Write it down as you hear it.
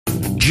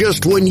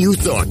just when you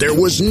thought there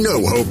was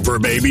no hope for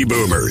baby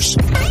boomers.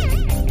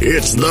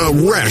 It's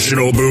the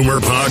Rational Boomer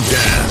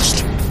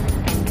Podcast.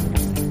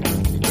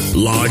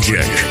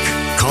 Logic,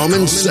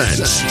 common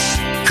sense,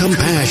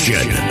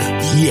 compassion.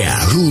 Yeah,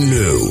 who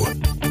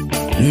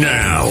knew?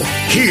 Now,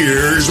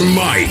 here's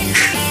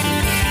Mike.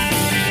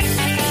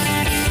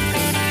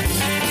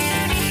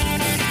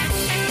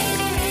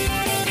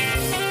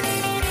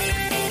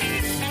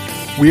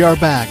 We are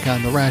back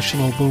on the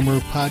Rational Boomer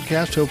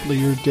Podcast. Hopefully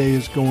your day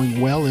is going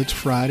well. It's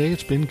Friday.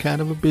 It's been kind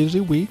of a busy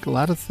week. A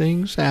lot of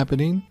things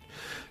happening.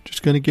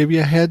 Just going to give you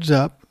a heads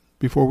up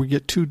before we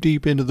get too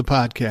deep into the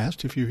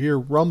podcast. If you hear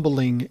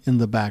rumbling in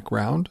the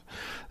background,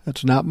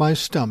 that's not my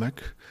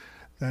stomach.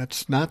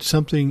 That's not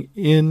something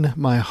in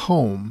my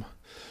home.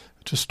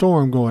 It's a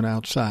storm going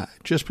outside.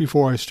 Just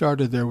before I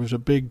started, there was a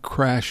big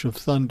crash of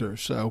thunder,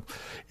 so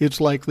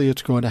it's likely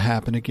it's going to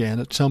happen again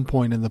at some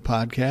point in the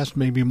podcast,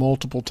 maybe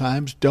multiple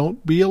times.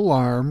 Don't be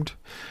alarmed.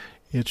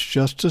 It's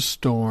just a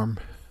storm.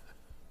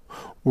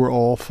 We're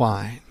all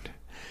fine.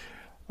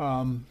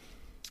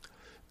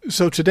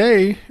 So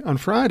today, on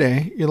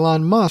Friday,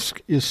 Elon Musk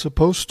is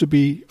supposed to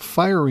be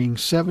firing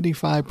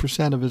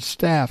 75% of his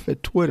staff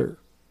at Twitter,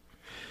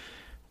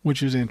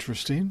 which is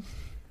interesting.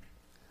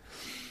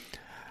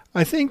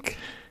 I think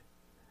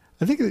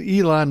that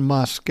Elon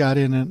Musk got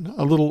in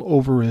a little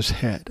over his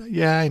head.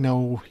 Yeah, I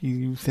know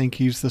you think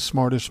he's the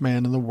smartest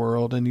man in the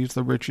world and he's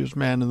the richest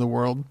man in the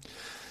world.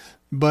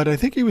 But I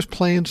think he was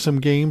playing some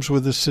games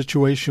with the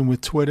situation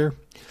with Twitter.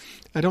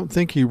 I don't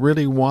think he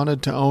really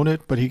wanted to own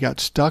it, but he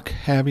got stuck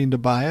having to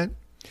buy it.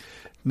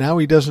 Now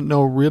he doesn't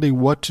know really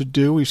what to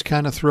do. He's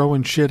kind of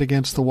throwing shit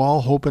against the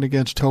wall, hoping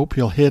against hope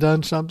he'll hit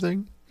on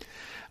something.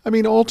 I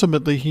mean,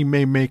 ultimately, he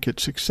may make it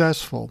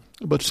successful,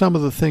 but some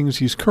of the things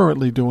he's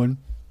currently doing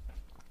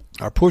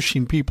are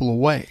pushing people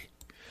away.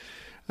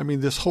 I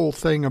mean, this whole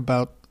thing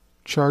about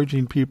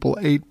charging people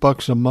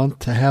 $8 a month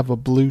to have a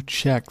blue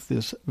check,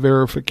 this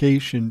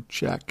verification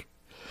check.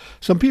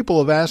 Some people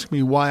have asked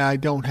me why I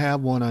don't have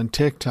one on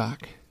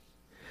TikTok.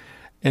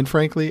 And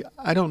frankly,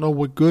 I don't know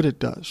what good it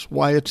does,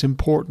 why it's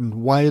important,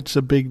 why it's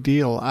a big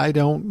deal. I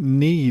don't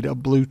need a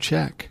blue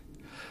check.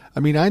 I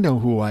mean, I know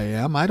who I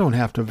am. I don't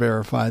have to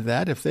verify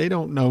that. If they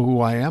don't know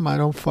who I am, I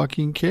don't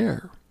fucking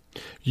care.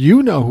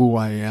 You know who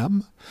I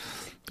am.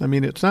 I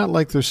mean, it's not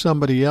like there's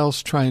somebody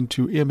else trying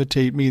to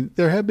imitate me.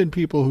 There have been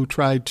people who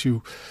tried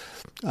to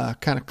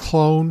kind of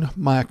clone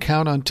my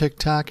account on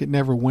TikTok. It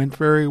never went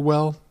very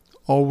well.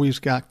 Always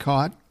got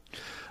caught.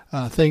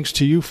 Thanks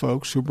to you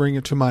folks who bring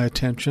it to my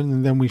attention,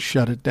 and then we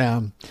shut it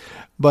down.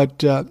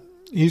 But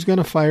he's going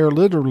to fire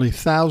literally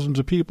thousands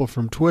of people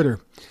from Twitter.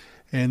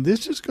 And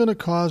this is going to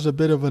cause a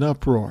bit of an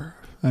uproar.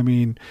 I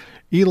mean,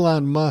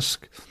 Elon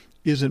Musk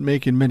isn't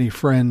making many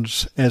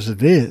friends as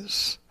it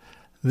is.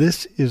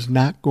 This is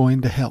not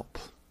going to help.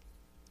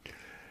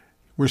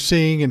 We're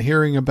seeing and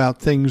hearing about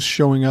things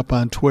showing up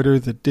on Twitter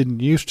that didn't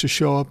used to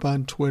show up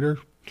on Twitter.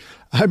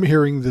 I'm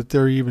hearing that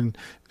they're even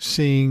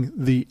seeing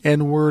the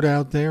N-word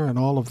out there and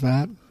all of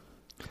that.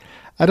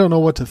 I don't know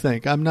what to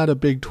think. I'm not a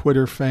big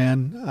Twitter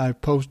fan.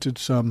 I've posted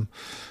some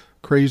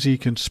crazy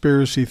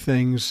conspiracy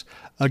things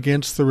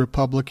against the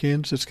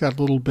Republicans. It's got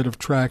a little bit of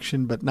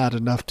traction, but not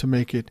enough to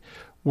make it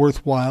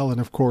worthwhile.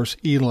 And of course,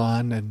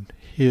 Elon and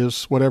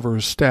whatever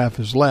his staff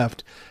is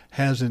left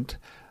hasn't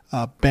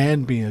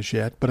banned me as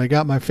yet, but I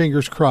got my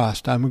fingers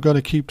crossed. I'm going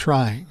to keep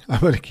trying. I'm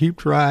going to keep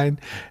trying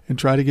and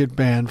try to get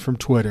banned from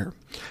Twitter.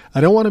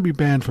 I don't want to be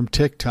banned from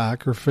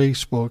TikTok or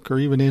Facebook or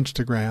even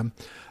Instagram,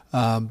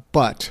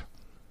 but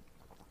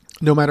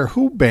no matter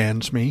who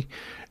bans me,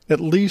 at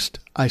least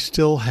I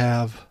still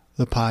have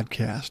the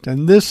podcast.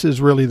 And this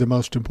is really the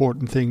most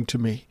important thing to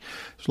me.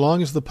 As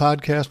long as the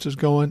podcast is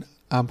going,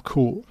 I'm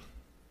cool.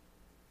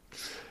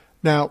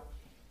 Now,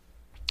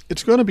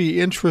 it's going to be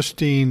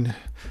interesting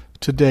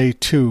today,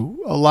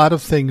 too. A lot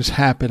of things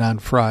happen on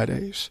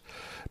Fridays.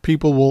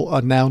 People will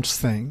announce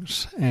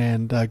things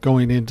and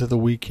going into the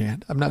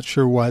weekend. I'm not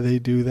sure why they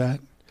do that,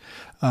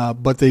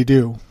 but they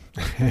do.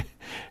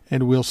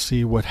 And we'll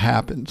see what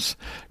happens,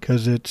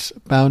 because it's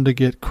bound to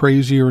get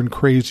crazier and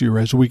crazier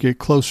as we get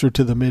closer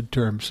to the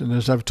midterms. And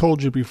as I've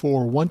told you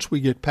before, once we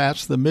get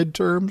past the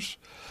midterms,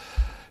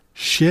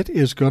 shit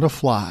is going to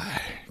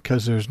fly,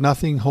 because there's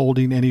nothing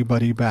holding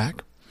anybody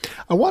back.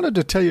 I wanted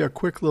to tell you a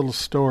quick little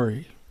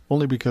story,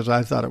 only because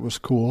I thought it was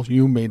cool.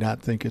 You may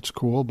not think it's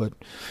cool, but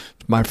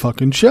it's my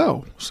fucking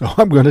show, so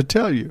I'm going to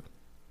tell you.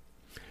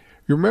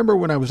 You remember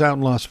when I was out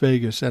in Las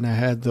Vegas and I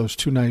had those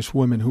two nice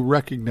women who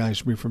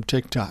recognized me from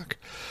TikTok?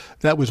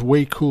 That was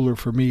way cooler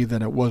for me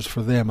than it was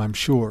for them, I'm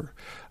sure.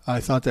 I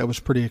thought that was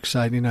pretty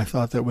exciting. I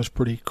thought that was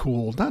pretty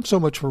cool. Not so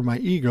much for my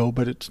ego,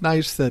 but it's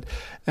nice that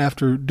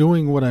after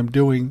doing what I'm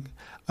doing,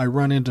 I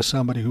run into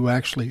somebody who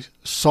actually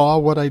saw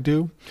what I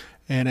do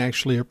and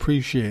actually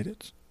appreciate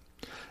it.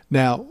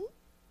 Now,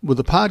 with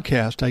the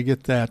podcast, I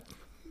get that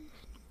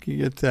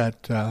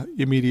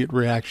immediate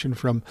reaction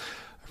from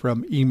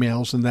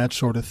emails and that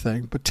sort of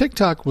thing. But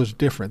TikTok was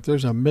different.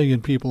 There's 1 million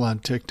people on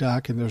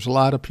TikTok, and there's a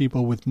lot of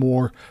people with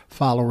more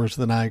followers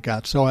than I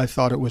got. So I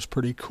thought it was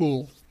pretty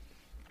cool.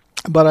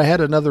 But I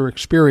had another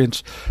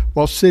experience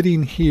while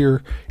sitting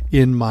here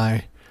in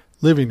my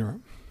living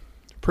room,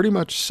 pretty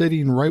much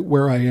sitting right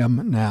where I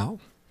am now.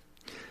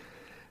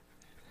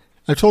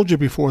 I told you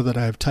before that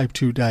I have type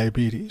 2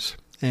 diabetes,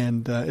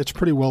 and it's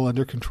pretty well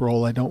under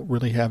control. I don't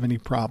really have any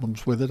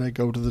problems with it. I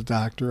go to the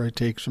doctor. I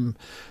take some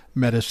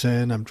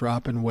medicine. I'm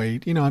dropping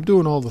weight. I'm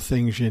doing all the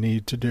things you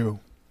need to do.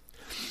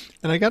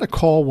 And I got a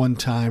call one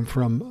time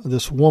from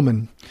this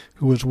woman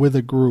who was with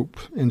a group,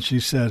 and she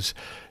says,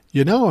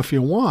 if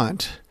you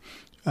want,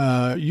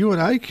 you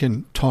and I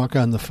can talk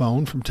on the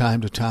phone from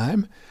time to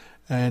time,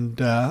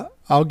 and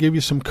I'll give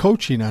you some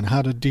coaching on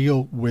how to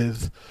deal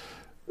with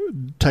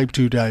type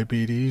 2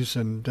 diabetes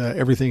and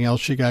everything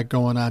else you got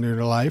going on in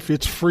your life.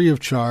 It's free of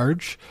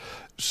charge,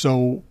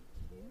 so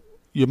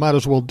you might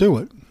as well do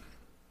it.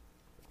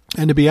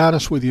 And to be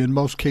honest with you, in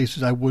most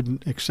cases, I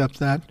wouldn't accept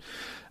that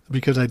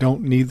because I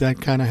don't need that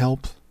kind of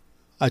help.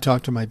 I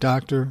talk to my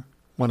doctor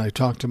when I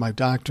talk to my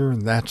doctor,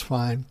 and that's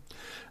fine.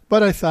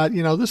 But I thought,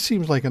 this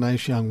seems like a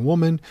nice young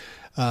woman,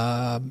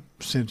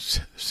 since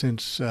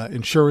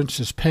insurance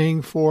is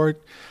paying for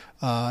it.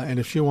 And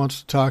if she wants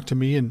to talk to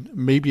me and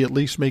maybe at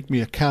least make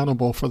me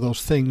accountable for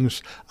those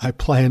things I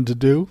plan to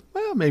do,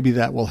 well, maybe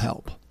that will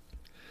help.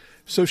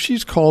 So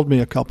she's called me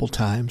a couple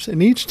times,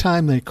 and each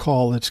time they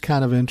call, it's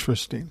kind of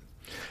interesting.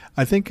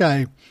 I think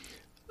I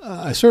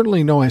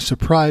certainly know I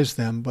surprised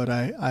them, but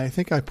I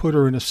think I put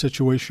her in a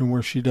situation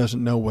where she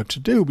doesn't know what to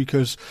do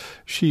because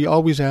she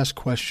always asks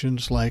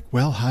questions like,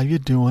 well, how you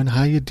doing?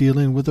 How you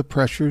dealing with the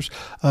pressures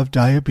of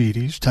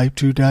diabetes, type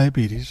 2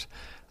 diabetes?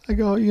 I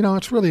go,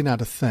 it's really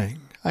not a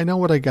thing. I know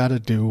what I got to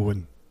do,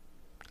 and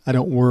I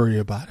don't worry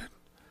about it.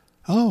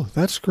 Oh,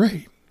 that's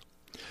great.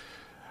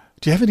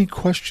 Do you have any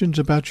questions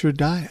about your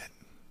diet?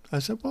 I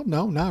said, well,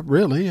 no, not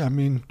really. I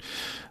mean,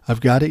 I've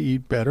got to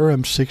eat better.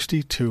 I'm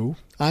 62.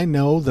 I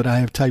know that I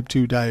have type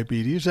 2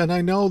 diabetes, and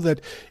I know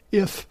that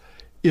if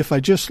I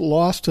just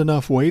lost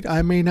enough weight,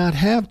 I may not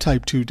have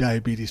type 2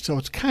 diabetes, so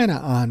it's kind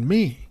of on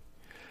me.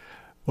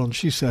 Well, and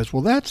she says,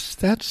 well,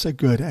 that's a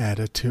good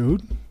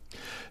attitude.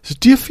 So,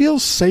 do you feel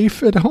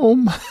safe at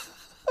home?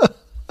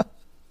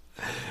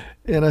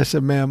 And I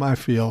said, ma'am, I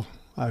feel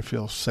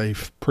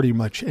safe pretty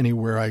much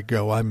anywhere I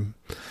go.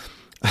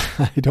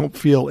 I don't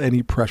feel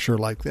any pressure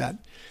like that.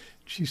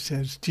 She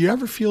says, do you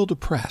ever feel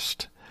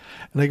depressed?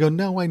 And I go,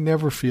 no, I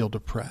never feel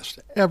depressed.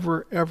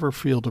 Ever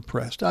feel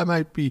depressed. I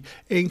might be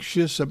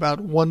anxious about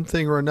one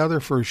thing or another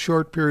for a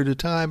short period of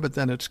time, but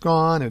then it's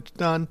gone, it's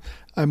done,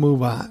 I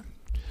move on.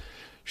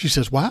 She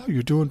says, wow,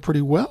 you're doing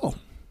pretty well.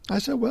 I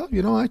said, well,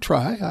 I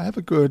try. I have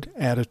a good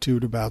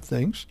attitude about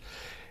things.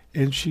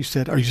 And she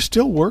said, are you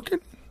still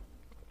working?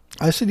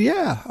 I said,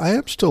 yeah, I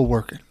am still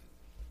working.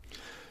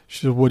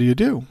 She said, what do you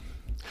do?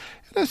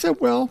 And I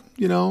said, well,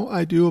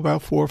 I do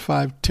about 4 or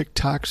 5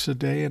 TikToks a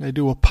day, and I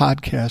do a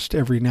podcast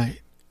every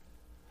night.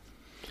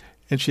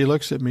 And she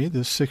looks at me,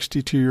 this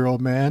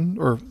 62-year-old man,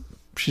 or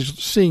she's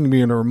seeing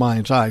me in her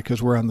mind's eye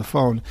because we're on the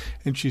phone,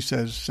 and she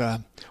says,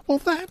 well,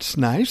 that's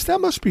nice. That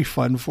must be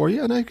fun for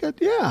you. And I go,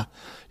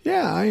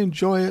 yeah, I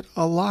enjoy it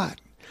a lot.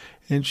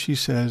 And she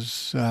says,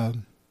 so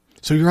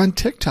you're on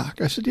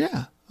TikTok? I said,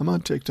 yeah, I'm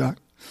on TikTok.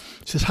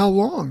 She says, how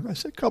long? I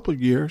said, a couple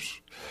of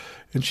years.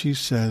 And she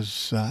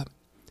says,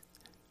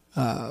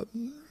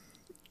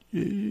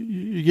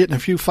 you getting a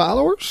few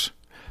followers?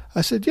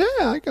 I said, yeah,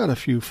 I got a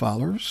few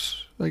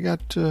followers. I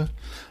got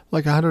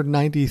like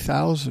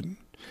 190,000. And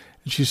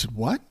she said,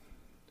 what?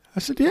 I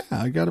said, yeah,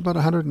 I got about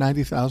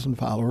 190,000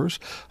 followers.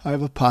 I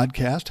have a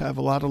podcast. I have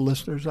a lot of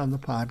listeners on the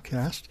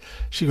podcast.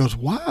 She goes,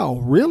 wow,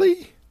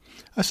 really?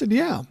 I said,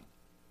 yeah.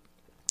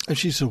 And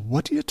she said,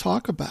 what do you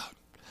talk about?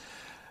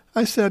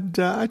 I said,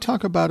 I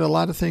talk about a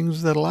lot of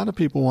things that a lot of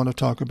people want to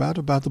talk about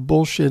the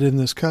bullshit in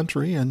this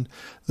country and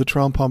the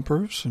Trump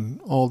humpers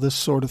and all this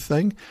sort of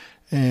thing.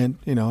 And,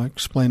 I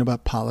explain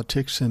about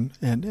politics and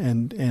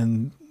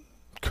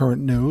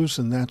current news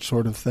and that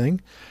sort of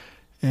thing.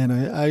 And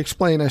I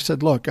explained, I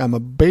said, look, I'm a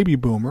baby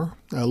boomer.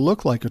 I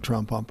look like a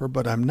Trump humper,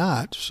 but I'm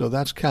not. So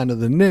that's kind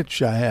of the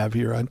niche I have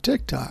here on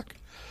TikTok.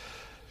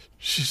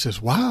 She says,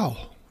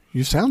 wow,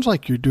 you sounds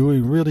like you're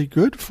doing really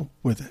good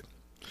with it.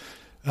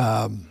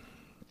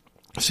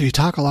 So you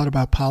talk a lot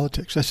about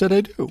politics. I said,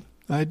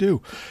 I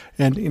do.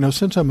 And,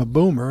 since I'm a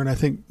boomer, and I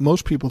think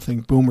most people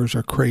think boomers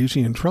are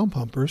crazy and Trump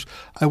humpers,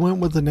 I went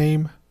with the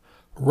name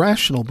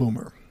Rational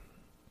Boomer.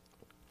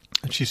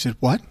 And she said,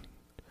 what?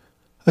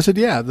 I said,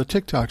 yeah, the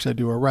TikToks I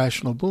do are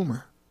Rational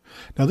Boomer.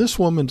 Now, this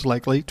woman's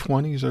like late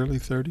 20s, early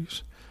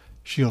 30s.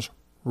 She goes,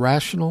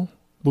 Rational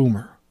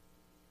Boomer.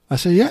 I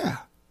said, yeah.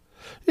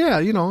 Yeah,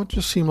 it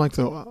just seemed like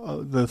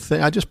the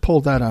thing. I just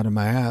pulled that out of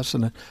my ass,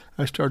 and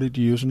I started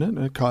using it, and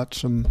it caught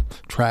some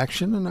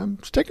traction, and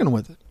I'm sticking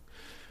with it.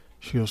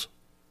 She goes,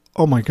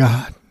 oh, my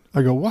God.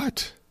 I go,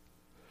 what?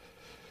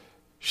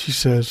 She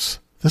says,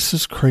 this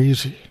is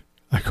crazy.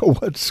 I go,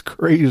 what's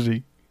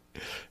crazy?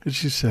 And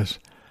she says,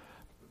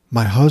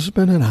 my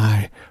husband and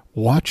I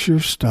watch your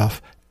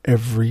stuff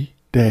every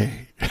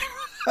day.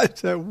 I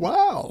said,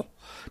 wow.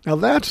 Now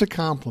that's a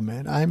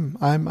compliment.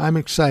 I'm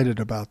excited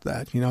about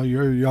that. You know,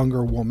 you're a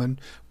younger woman.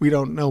 We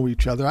don't know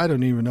each other. I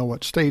don't even know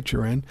what state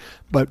you're in,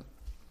 but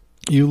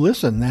you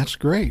listen. That's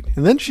great.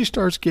 And then she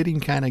starts getting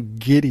kind of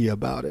giddy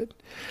about it,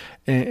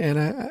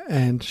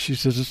 and she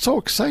says, "It's so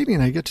exciting.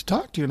 I get to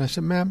talk to you." And I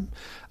said, "Ma'am,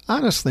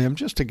 honestly, I'm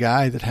just a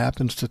guy that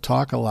happens to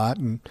talk a lot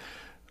and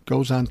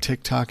goes on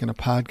TikTok and a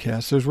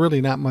podcast. There's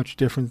really not much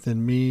different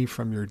than me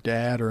from your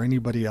dad or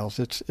anybody else.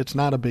 It's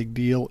not a big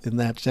deal in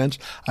that sense.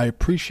 I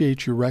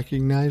appreciate you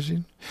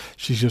recognizing."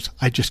 She says,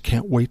 "I just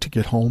can't wait to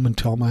get home and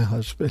tell my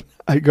husband."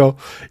 I go,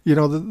 you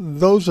know,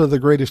 those are the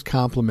greatest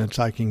compliments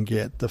I can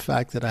get. The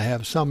fact that I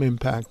have some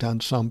impact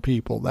on some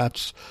people,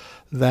 that's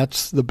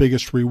the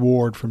biggest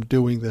reward from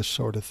doing this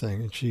sort of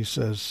thing. And she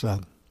says,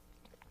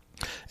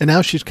 and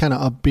now she's kind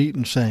of upbeat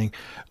and saying,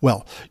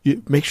 "Well,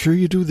 you make sure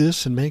you do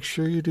this and make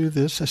sure you do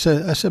this." I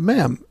said,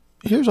 "Ma'am,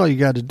 here's all you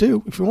got to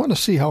do. If you want to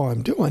see how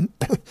I'm doing,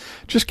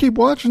 just keep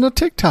watching the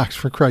TikToks,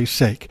 for Christ's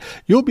sake.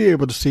 You'll be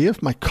able to see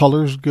if my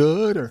color's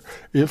good or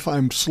if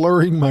I'm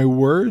slurring my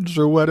words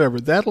or whatever.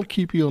 That'll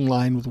keep you in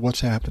line with what's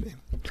happening."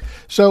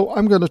 So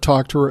I'm going to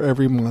talk to her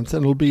every month,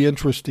 and it'll be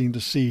interesting to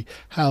see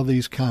how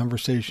these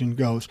conversation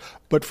goes.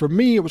 But for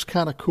me, it was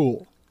kind of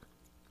cool.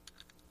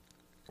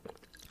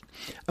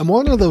 I'm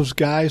one of those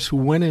guys who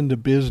went into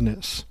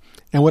business.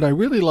 And what I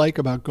really like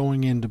about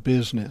going into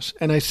business,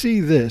 and I see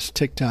this,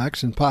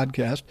 TikToks and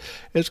podcasts,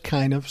 as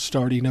kind of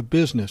starting a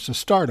business, a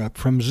startup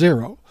from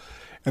zero.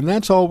 And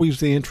that's always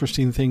the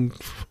interesting thing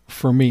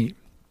for me.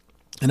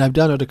 And I've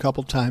done it a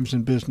couple times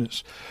in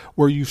business,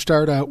 where you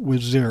start out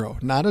with zero.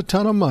 Not a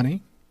ton of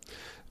money,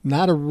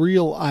 not a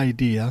real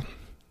idea,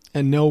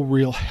 and no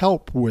real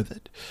help with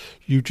it.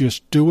 You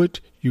just do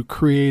it, you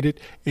create it,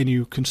 and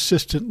you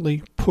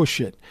consistently push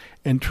it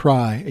and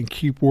try and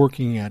keep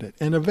working at it.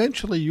 And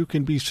eventually you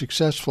can be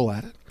successful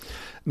at it.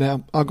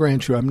 Now, I'll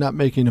grant you, I'm not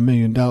making $1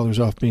 million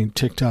off being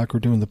TikTok or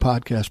doing the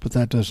podcast, but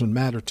that doesn't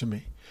matter to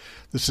me.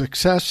 The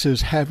success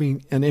is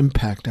having an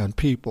impact on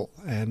people,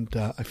 and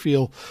I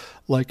feel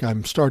like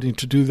I'm starting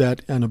to do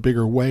that in a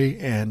bigger way,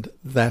 and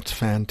that's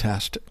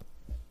fantastic.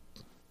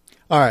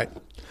 All right,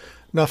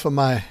 enough of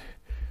my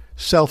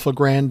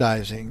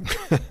self-aggrandizing.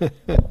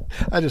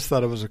 I just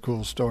thought it was a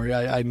cool story.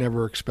 I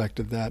never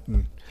expected that,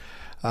 and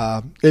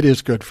it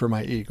is good for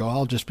my ego.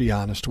 I'll just be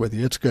honest with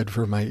you. It's good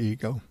for my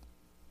ego.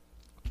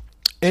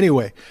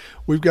 Anyway,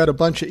 we've got a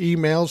bunch of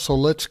emails, so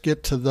let's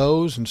get to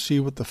those and see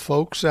what the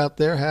folks out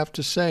there have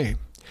to say.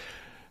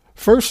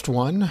 First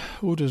one,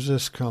 who does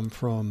this come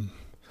from?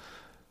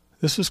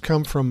 This has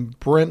come from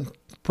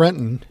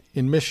Brenton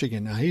in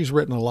Michigan. Now, he's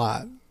written a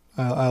lot.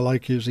 I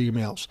like his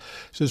emails.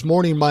 It says,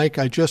 "Morning, Mike.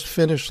 I just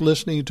finished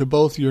listening to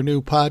both your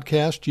new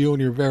podcasts. You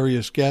and your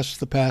various guests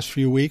the past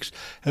few weeks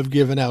have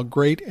given out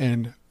great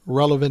and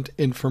relevant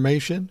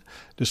information.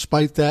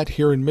 Despite that,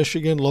 here in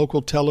Michigan,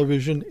 local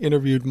television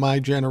interviewed my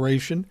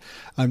generation.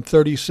 I'm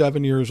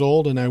 37 years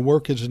old, and I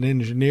work as an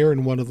engineer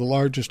in one of the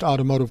largest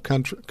automotive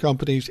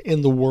companies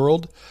in the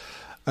world.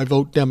 I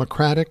vote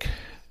Democratic,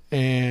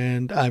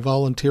 and I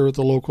volunteer at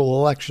the local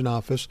election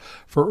office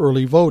for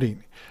early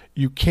voting.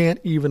 You can't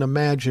even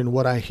imagine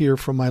what I hear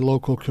from my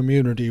local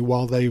community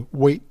while they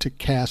wait to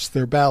cast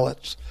their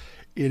ballots.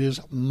 It is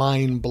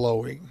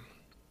mind-blowing."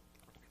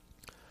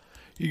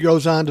 He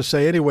goes on to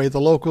say, anyway,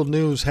 the local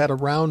news had a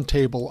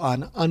roundtable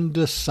on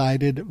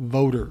undecided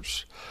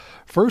voters.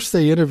 First,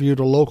 they interviewed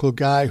a local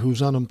guy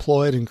who's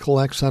unemployed and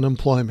collects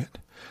unemployment.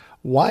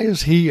 Why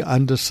is he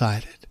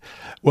undecided?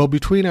 Well,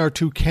 between our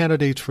two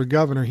candidates for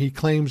governor, he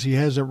claims he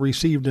hasn't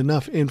received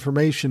enough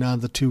information on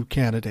the two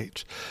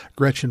candidates.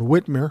 Gretchen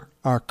Whitmer,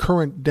 our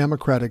current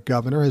Democratic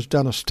governor, has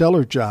done a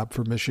stellar job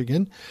for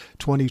Michigan.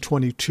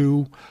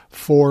 2022,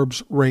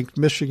 Forbes ranked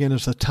Michigan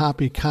as the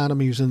top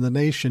economies in the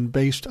nation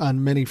based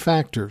on many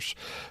factors.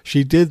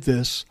 She did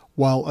this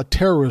while a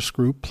terrorist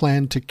group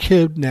planned to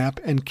kidnap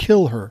and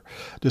kill her.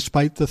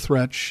 Despite the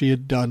threat, she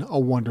had done a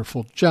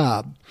wonderful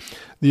job.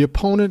 The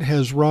opponent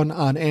has run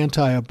on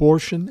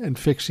anti-abortion and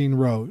fixing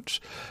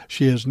roads.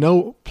 She has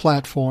no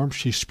platform.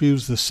 She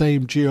spews the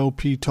same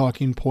GOP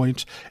talking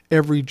points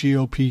every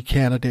GOP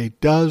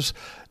candidate does.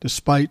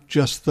 Despite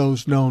just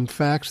those known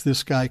facts,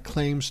 this guy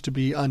claims to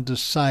be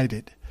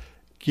undecided.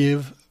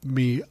 Give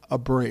me a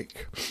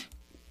break.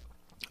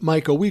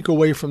 Mike, a week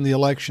away from the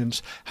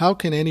elections, how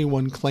can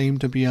anyone claim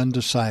to be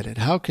undecided?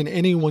 How can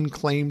anyone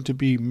claim to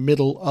be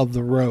middle of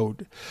the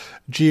road?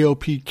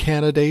 GOP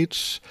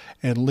candidates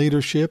and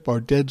leadership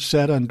are dead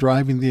set on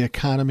driving the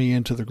economy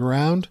into the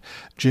ground.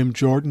 Jim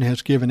Jordan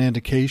has given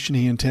indication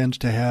he intends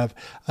to have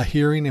a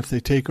hearing if they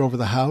take over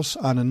the House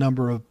on a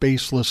number of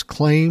baseless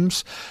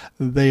claims.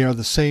 They are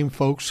the same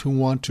folks who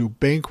want to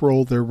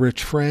bankroll their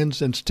rich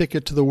friends and stick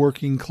it to the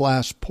working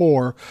class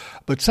poor,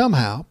 but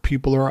somehow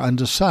people are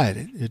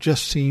undecided. It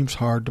just seems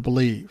hard to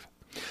believe.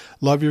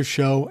 Love your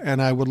show, and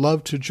I would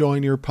love to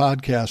join your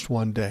podcast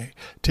one day.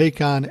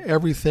 Take on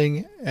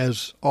everything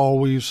as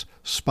always,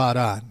 spot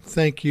on.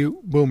 Thank you,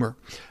 Boomer.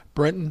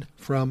 Brenton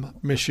from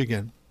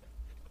Michigan.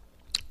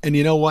 And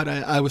you know what?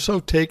 I was so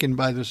taken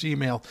by this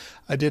email,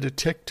 I did a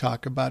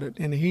TikTok about it,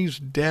 and he's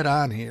dead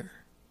on here.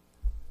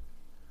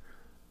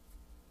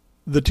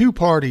 the two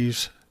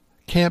parties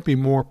can't be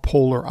more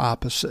polar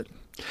opposite.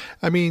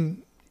 I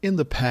mean, in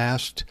the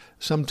past,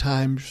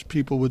 sometimes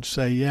people would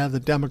say, yeah, the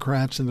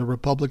Democrats and the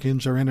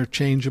Republicans are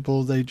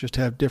interchangeable. They just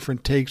have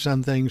different takes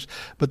on things,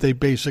 but they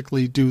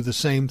basically do the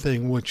same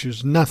thing, which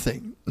is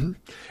nothing.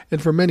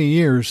 And for many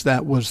years,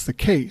 that was the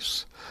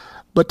case.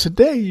 But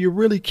today, you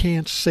really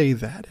can't say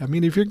that. I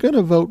mean, if you're going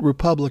to vote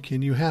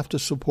Republican, you have to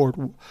support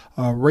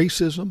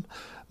racism,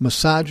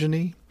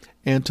 misogyny,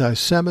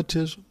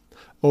 anti-Semitism,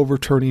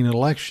 overturning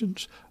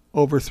elections,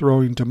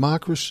 overthrowing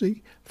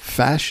democracy,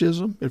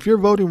 fascism. If you're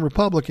voting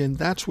Republican,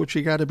 that's what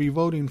you got to be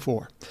voting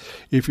for.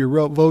 If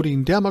you're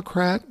voting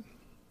Democrat,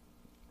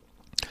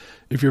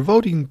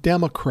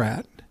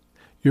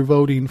 you're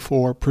voting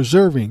for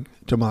preserving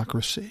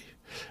democracy,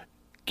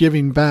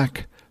 giving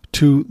back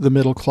to the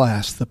middle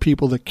class, the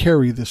people that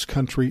carry this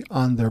country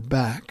on their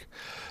back,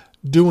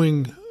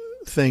 doing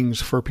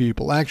things for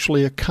people,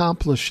 actually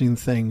accomplishing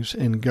things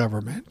in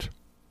government.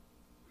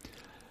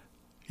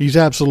 He's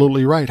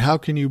absolutely right. How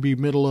can you be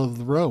middle of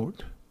the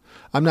road?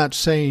 I'm not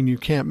saying you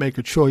can't make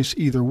a choice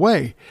either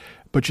way,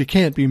 but you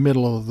can't be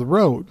middle of the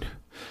road.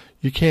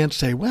 You can't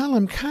say, well,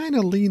 I'm kind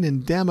of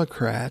leaning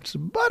Democrats,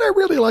 but I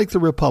really like the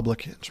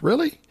Republicans.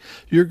 Really?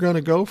 You're going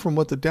to go from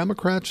what the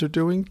Democrats are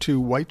doing to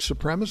white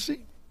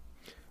supremacy?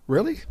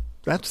 Really?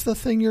 That's the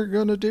thing you're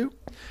going to do?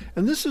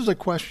 And this is a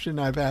question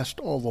I've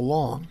asked all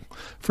along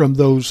from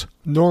those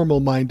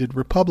normal-minded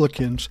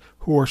Republicans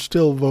who are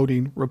still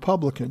voting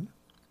Republican.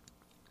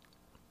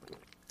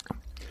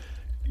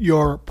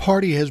 Your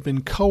party has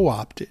been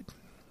co-opted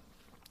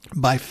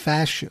by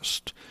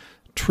fascists,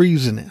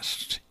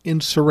 treasonists,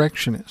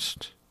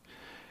 insurrectionists.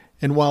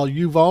 And while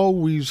you've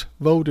always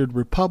voted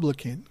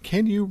Republican,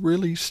 can you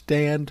really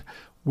stand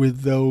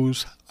with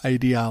those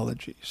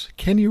ideologies?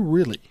 Can you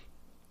really?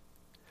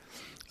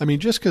 I mean,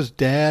 just because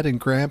Dad and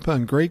Grandpa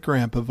and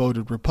Great-Grandpa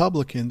voted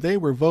Republican, they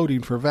were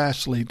voting for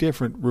vastly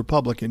different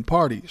Republican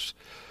parties.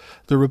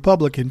 The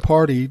Republican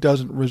Party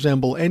doesn't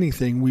resemble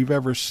anything we've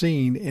ever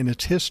seen in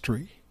its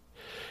history.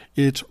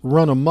 It's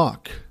run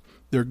amok.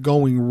 They're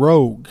going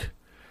rogue.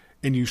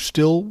 And you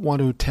still want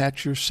to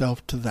attach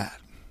yourself to that.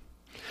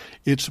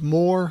 It's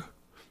more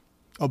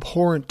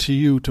abhorrent to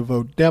you to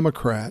vote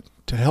Democrat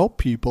to help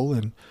people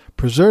and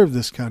preserve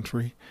this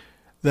country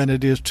than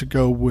it is to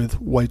go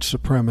with white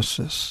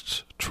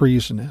supremacists,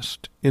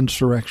 treasonists,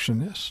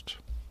 insurrectionists.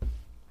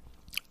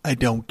 I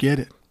don't get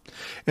it.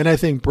 And I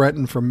think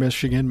Breton from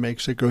Michigan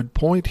makes a good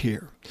point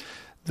here.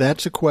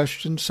 That's a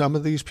question some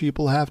of these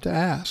people have to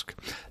ask.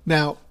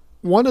 Now,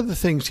 one of the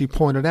things he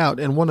pointed out,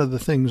 and one of the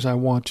things I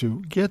want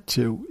to get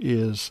to,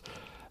 is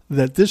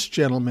that this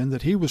gentleman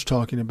that he was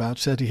talking about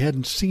said he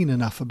hadn't seen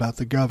enough about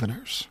the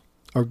governors,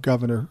 or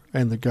governor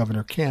and the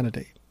governor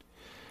candidate.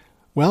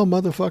 Well,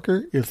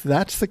 motherfucker, if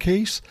that's the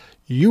case,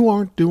 you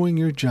aren't doing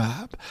your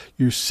job.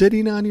 You're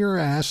sitting on your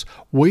ass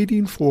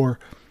waiting for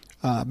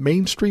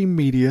mainstream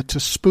media to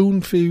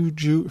spoon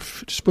feed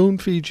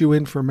you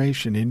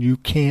information, and you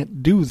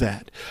can't do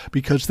that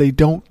because they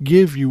don't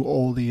give you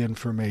all the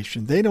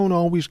information. They don't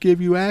always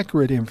give you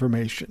accurate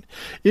information.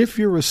 If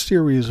you're a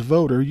serious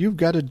voter, you've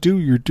got to do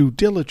your due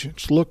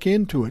diligence, look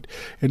into it,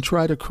 and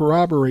try to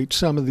corroborate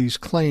some of these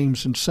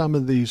claims and some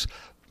of these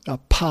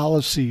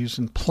policies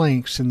and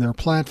planks in their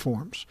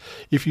platforms.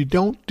 If you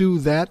don't do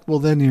that, well,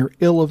 then you're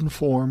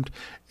ill-informed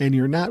and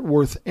you're not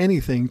worth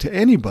anything to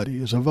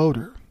anybody as a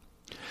voter.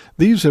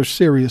 These are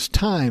serious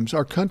times.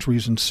 Our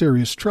country's in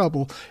serious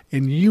trouble,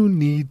 and you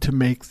need to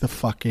make the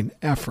fucking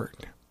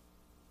effort.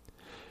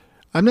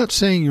 I'm not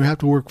saying you have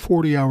to work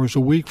 40 hours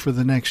a week for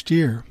the next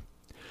year.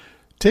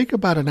 Take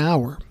about an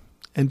hour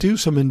and do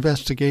some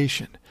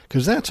investigation,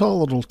 because that's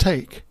all it'll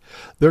take.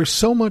 There's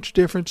so much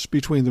difference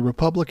between the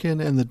Republican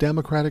and the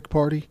Democratic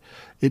Party,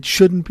 it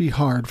shouldn't be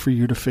hard for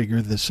you to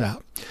figure this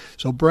out.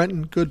 So,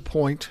 Brenton, good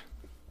point.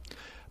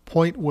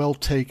 Point well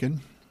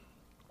taken.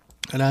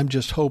 And I'm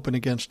just hoping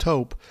against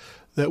hope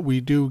that we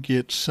do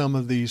get some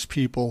of these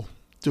people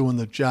doing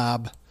the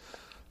job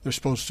they're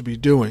supposed to be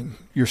doing.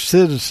 You're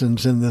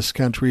citizens in this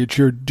country. It's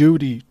your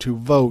duty to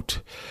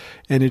vote,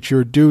 and it's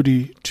your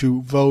duty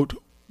to vote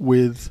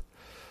with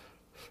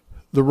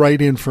the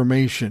right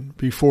information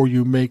before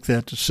you make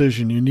that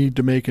decision. You need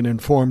to make an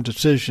informed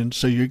decision,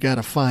 so you got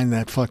to find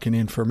that fucking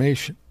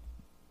information.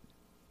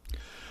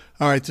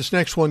 All right, this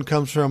next one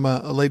comes from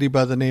a lady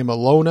by the name of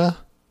Ilona.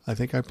 I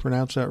think I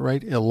pronounced that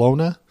right,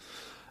 Ilona.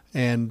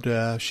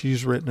 And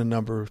she's written a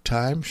number of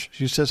times.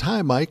 She says,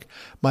 "Hi, Mike.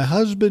 My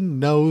husband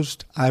knows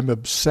I'm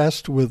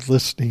obsessed with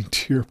listening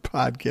to your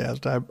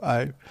podcast.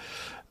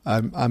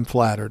 I'm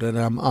flattered, and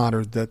I'm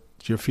honored that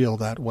you feel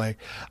that way.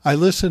 I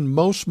listen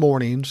most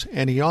mornings,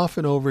 and he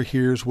often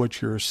overhears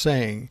what you're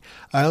saying.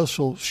 I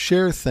also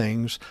share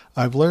things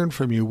I've learned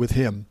from you with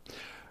him.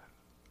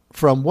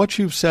 From what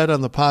you've said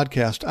on the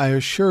podcast, I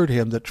assured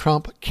him that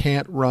Trump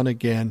can't run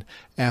again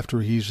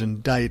after he's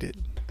indicted."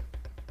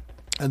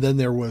 And then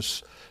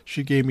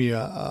she gave me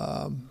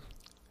a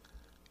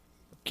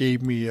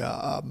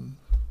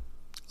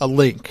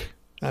link.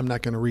 I'm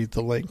not going to read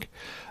the link.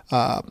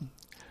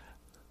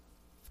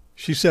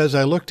 She says,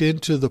 I looked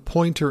into the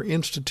Poynter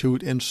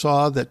Institute and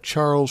saw that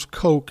Charles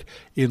Koch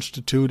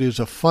Institute is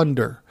a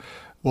funder.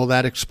 Well,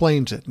 that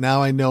explains it.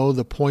 Now I know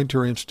the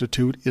Poynter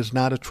Institute is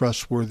not a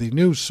trustworthy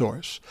news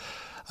source.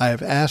 I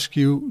have asked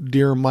you,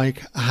 dear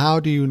Mike, how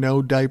do you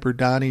know Diaper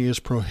Donnie is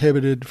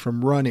prohibited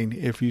from running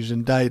if he's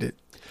indicted?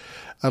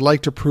 I'd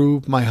like to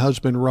prove my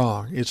husband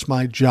wrong. It's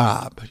my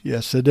job.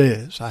 Yes, it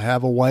is. I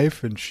have a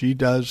wife, and she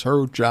does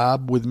her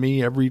job with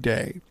me every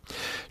day.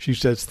 She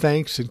says,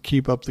 thanks, and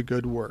keep up the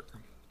good work.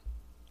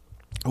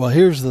 Well,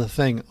 here's the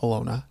thing,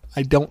 Alona.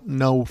 I don't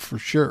know for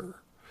sure.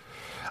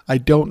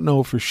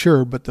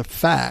 But the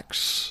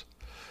facts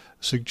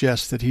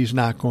suggest that he's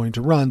not going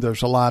to run.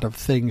 There's a lot of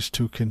things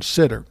to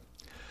consider.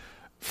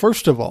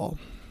 First of all,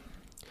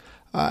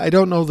 I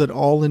don't know that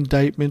all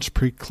indictments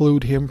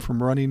preclude him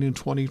from running in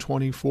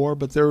 2024,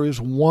 but there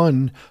is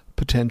one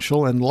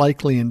potential and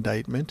likely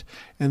indictment,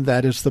 and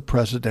that is the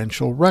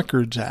Presidential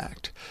Records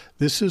Act.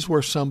 This is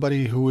where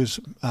somebody who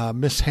is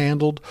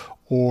mishandled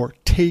or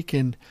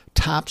taken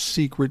top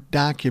secret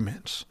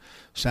documents.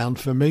 Sound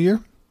familiar?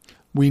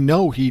 We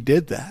know he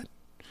did that.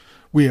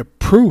 We have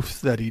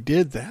proof that he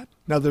did that.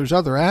 Now, there's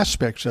other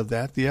aspects of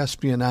that, the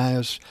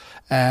Espionage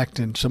Act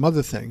and some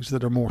other things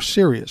that are more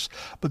serious.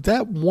 But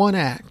that one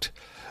act,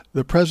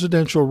 the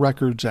Presidential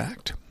Records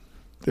Act,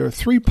 there are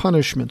 3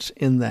 punishments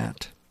in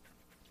that.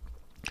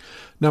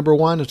 Number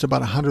 1, it's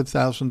about a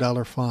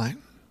 $100,000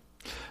 fine.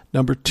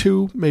 Number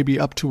 2, maybe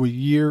up to a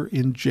year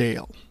in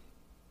jail.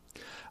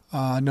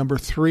 Number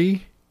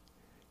 3,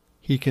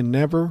 he can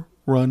never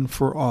run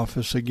for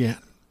office again.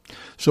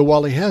 So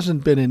while he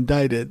hasn't been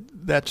indicted,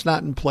 that's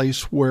not in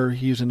place where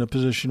he's in a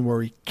position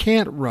where he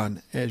can't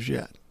run as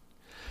yet.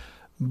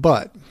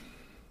 But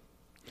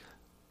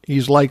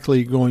he's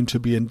likely going to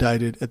be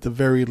indicted at the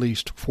very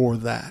least for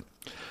that.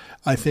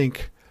 I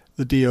think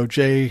the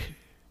DOJ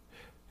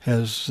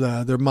has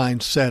their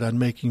mind set on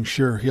making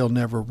sure he'll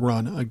never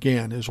run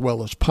again, as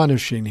well as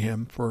punishing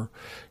him for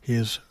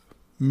his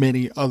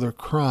many other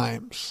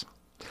crimes.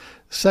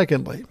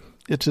 Secondly,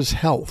 it's his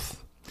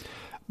health.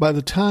 By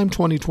the time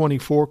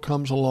 2024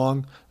 comes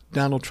along,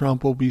 Donald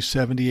Trump will be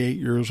 78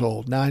 years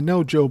old. Now, I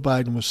know Joe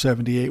Biden was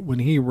 78 when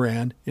he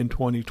ran in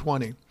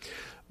 2020,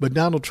 but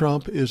Donald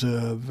Trump is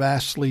a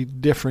vastly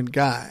different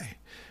guy.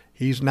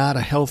 He's not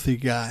a healthy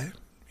guy.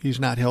 He's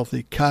not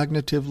healthy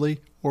cognitively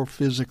or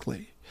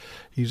physically.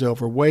 He's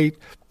overweight.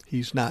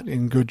 He's not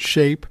in good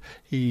shape.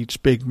 He eats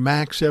Big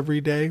Macs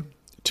every day.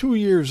 2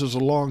 years is a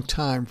long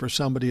time for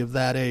somebody of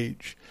that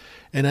age.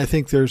 And I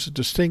think there's a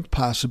distinct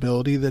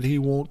possibility that he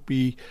won't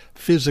be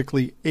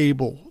physically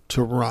able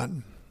to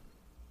run.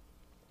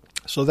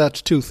 So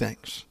that's 2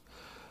 things.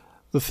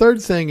 The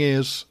third thing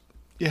is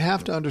you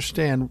have to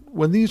understand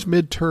when these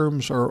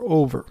midterms are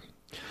over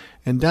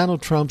and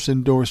Donald Trump's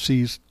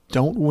endorsees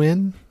don't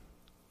win,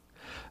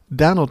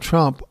 Donald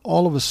Trump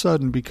all of a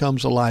sudden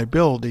becomes a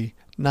liability,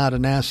 not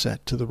an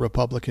asset to the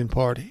Republican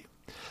Party.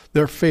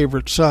 Their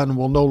favorite son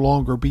will no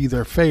longer be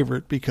their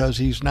favorite because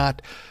he's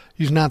not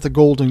the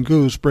golden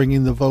goose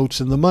bringing the votes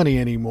and the money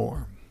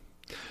anymore.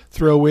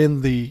 Throw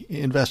in the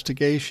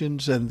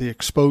investigations and the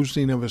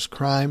exposing of his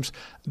crimes,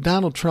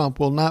 Donald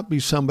Trump will not be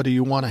somebody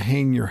you want to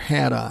hang your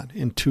hat on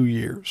in 2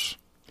 years.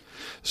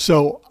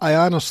 So I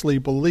honestly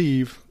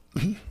believe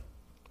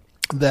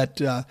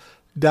that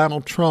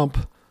Donald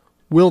Trump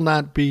will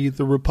not be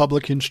the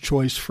Republicans'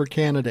 choice for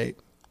candidate.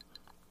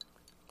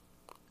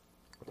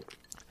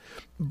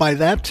 By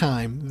that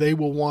time, they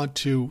will want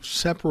to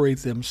separate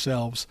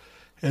themselves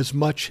as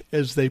much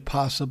as they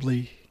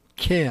possibly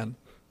can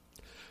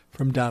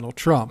from Donald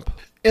Trump.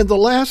 And the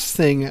last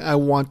thing I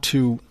want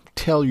to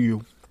tell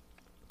you,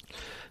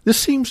 this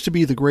seems to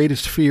be the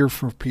greatest fear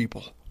for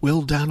people.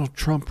 Will Donald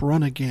Trump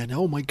run again?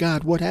 Oh my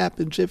God, what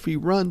happens if he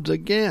runs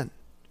again?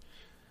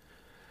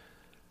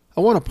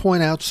 I want to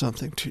point out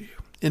something to you.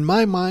 In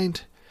my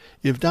mind,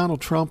 if Donald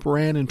Trump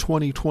ran in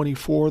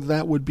 2024,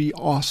 that would be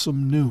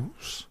awesome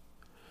news.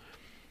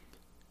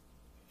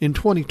 In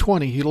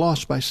 2020, he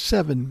lost by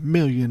 7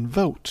 million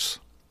votes.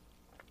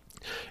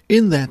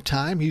 In that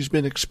time, he's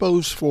been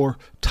exposed for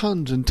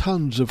tons and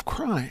tons of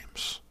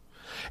crimes.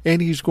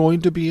 And he's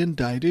going to be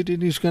indicted,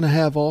 and he's going to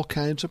have all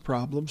kinds of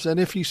problems. And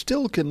if he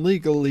still can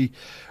legally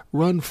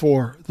run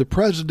for the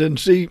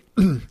presidency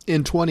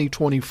in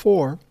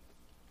 2024,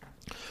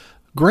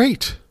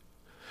 great.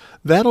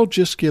 That'll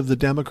just give the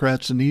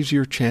Democrats an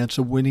easier chance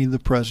of winning the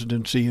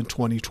presidency in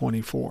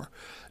 2024.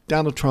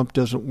 Donald Trump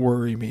doesn't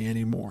worry me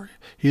anymore.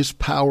 His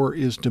power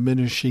is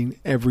diminishing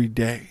every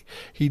day.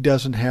 He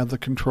doesn't have the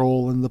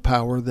control and the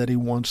power that he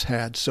once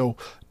had. So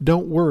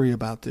don't worry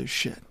about this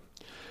shit.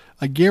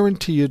 I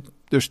guarantee you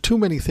there's too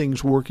many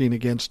things working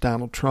against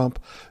Donald Trump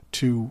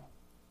to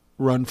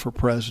run for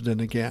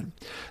president again.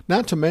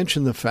 Not to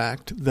mention the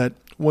fact that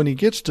when he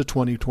gets to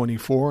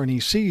 2024 and he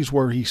sees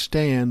where he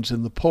stands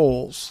in the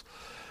polls,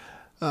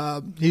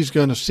 he's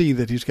going to see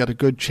that he's got a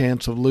good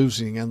chance of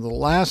losing. And the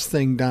last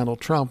thing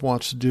Donald Trump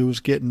wants to do is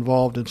get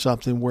involved in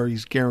something where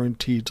he's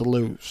guaranteed to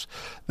lose.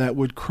 That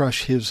would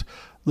crush his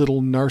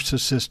little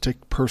narcissistic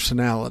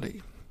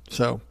personality.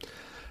 So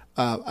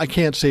I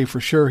can't say for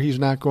sure he's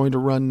not going to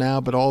run now,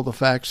 but all the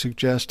facts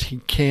suggest he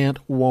can't,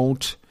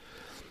 won't,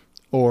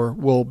 or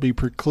will be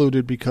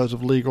precluded because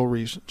of legal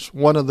reasons.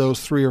 One of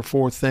those 3 or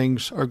 4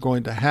 things are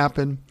going to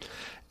happen,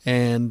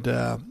 and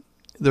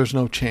there's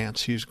no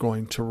chance he's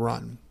going to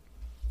run.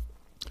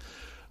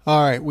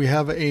 All right, we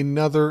have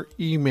another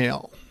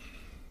email.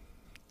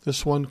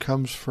 This one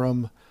comes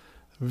from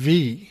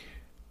V.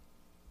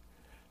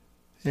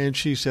 And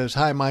she says,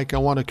 "Hi, Mike. I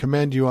want to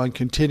commend you on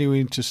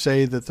continuing to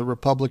say that the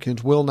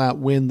Republicans will not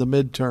win the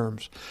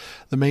midterms.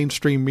 The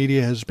mainstream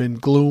media has been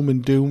gloom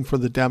and doom for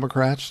the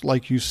Democrats.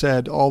 Like you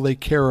said, all they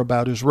care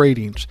about is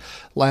ratings.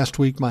 Last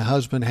week, my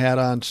husband had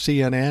on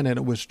CNN, and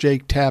it was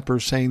Jake Tapper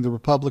saying the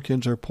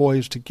Republicans are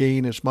poised to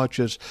gain as much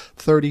as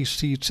 30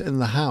 seats in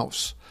the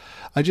House.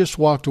 I just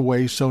walked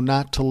away so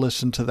not to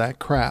listen to that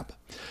crap.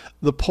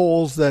 The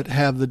polls that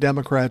have the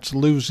Democrats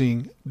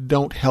losing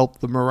don't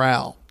help the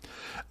morale.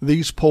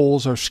 These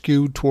polls are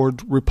skewed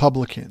toward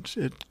Republicans.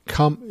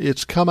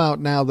 It's come out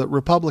now that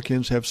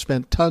Republicans have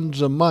spent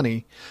tons of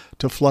money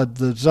to flood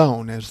the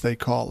zone, as they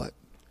call it.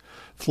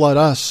 Flood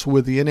us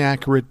with the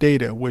inaccurate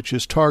data, which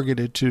is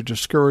targeted to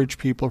discourage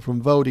people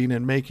from voting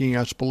and making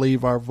us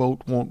believe our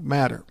vote won't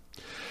matter.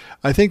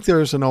 I think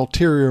there is an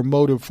ulterior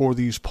motive for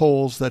these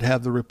polls that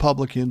have the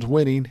Republicans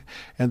winning,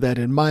 and that,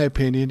 in my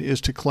opinion, is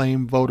to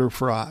claim voter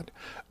fraud.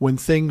 When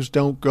things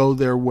don't go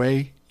their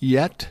way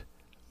yet,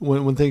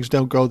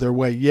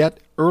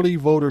 early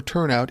voter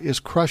turnout is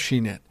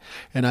crushing it.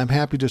 And I'm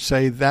happy to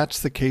say that's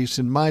the case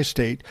in my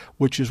state,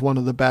 which is one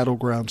of the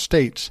battleground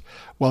states.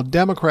 While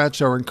Democrats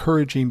are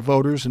encouraging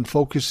voters and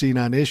focusing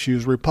on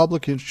issues,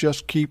 Republicans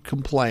just keep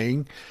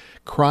complaining,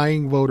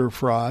 crying voter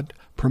fraud,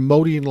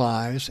 promoting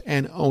lies,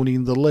 and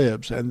owning the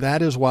libs. And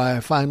that is why I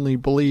finally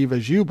believe,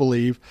 as you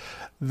believe,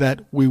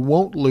 that we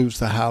won't lose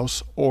the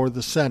House or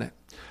the Senate.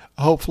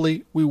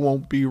 Hopefully, we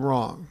won't be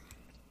wrong.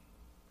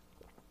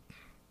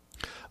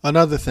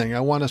 Another thing,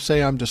 I want to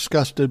say I'm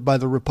disgusted by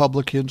the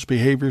Republicans'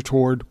 behavior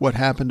toward what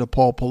happened to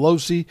Paul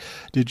Pelosi.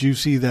 Did you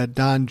see that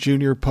Don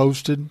Jr.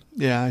 posted?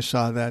 Yeah, I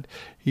saw that.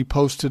 He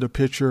posted a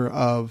picture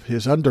of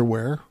his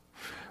underwear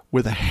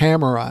with a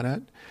hammer on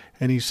it,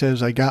 and he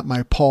says, "I got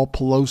my Paul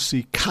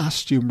Pelosi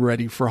costume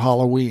ready for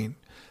Halloween."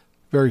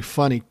 Very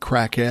funny,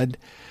 crackhead.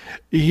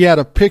 He had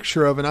a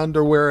picture of an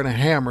underwear and a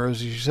hammer,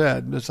 as he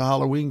said. It's a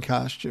Halloween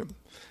costume.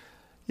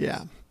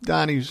 Yeah,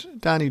 Donnie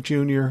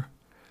Jr.,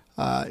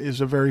 is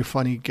a very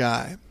funny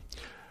guy.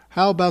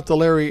 How about the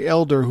Larry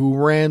Elder who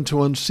ran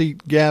to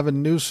unseat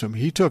Gavin Newsom?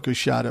 He took a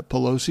shot at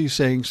Pelosi,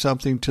 saying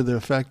something to the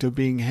effect of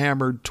being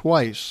hammered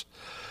twice.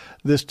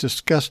 This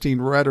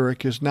disgusting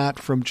rhetoric is not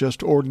from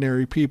just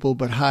ordinary people,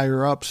 but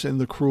higher-ups in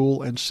the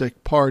cruel and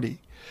sick party.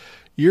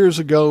 Years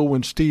ago,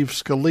 when Steve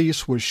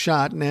Scalise was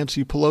shot,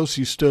 Nancy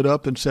Pelosi stood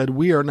up and said,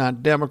 "We are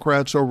not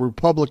Democrats or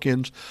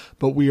Republicans,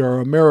 but we are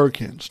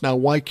Americans." Now,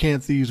 why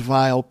can't these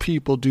vile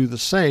people do the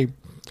same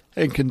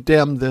and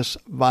condemn this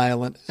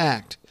violent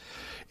act?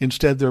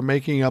 Instead, they're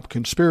making up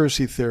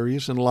conspiracy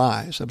theories and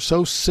lies. I'm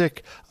so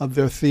sick of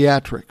their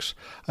theatrics.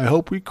 I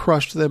hope we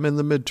crush them in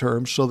the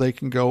midterms so they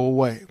can go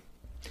away.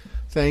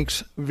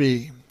 Thanks,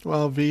 V.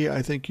 Well, V,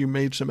 I think you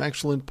made some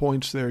excellent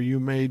points there. You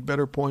made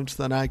better points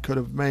than I could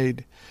have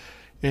made.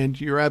 And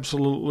you're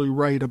absolutely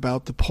right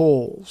about the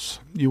polls.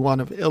 You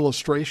want an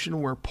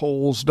illustration where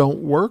polls don't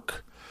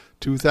work?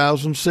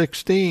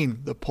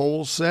 2016, the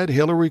polls said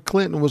Hillary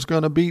Clinton was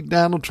going to beat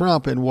Donald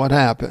Trump, and what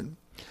happened?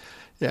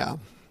 Yeah,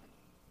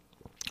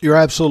 you're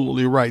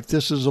absolutely right.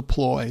 This is a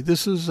ploy.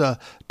 This is a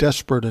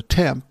desperate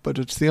attempt, but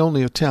it's the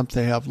only attempt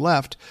they have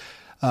left,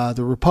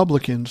 the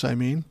Republicans,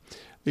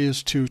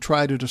 is to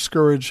try to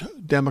discourage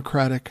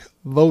Democratic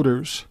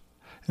voters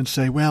and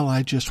say, well,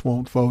 I just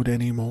won't vote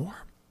anymore.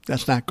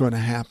 That's not going to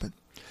happen.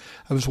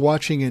 I was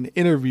watching an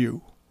interview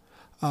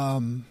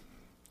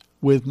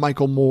with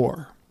Michael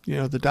Moore,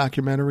 the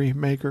documentary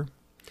maker.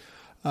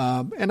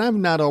 And I've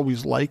not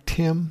always liked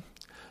him,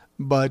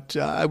 but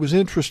I was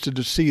interested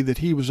to see that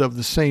he was of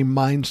the same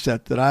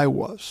mindset that I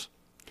was.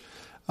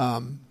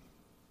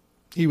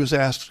 He was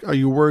asked, are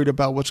you worried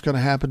about what's going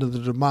to happen to the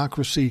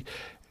democracy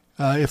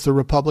if the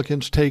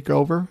Republicans take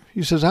over?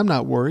 He says, I'm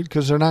not worried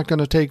because they're not going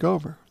to take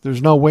over.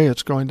 There's no way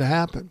it's going to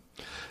happen.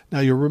 Now,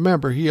 you'll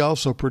remember he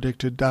also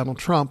predicted Donald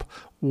Trump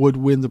would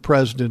win the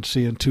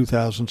presidency in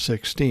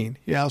 2016.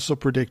 He also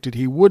predicted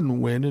he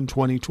wouldn't win in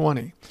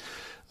 2020.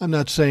 I'm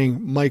not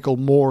saying Michael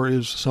Moore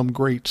is some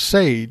great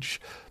sage,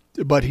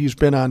 but he's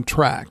been on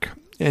track,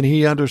 and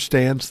he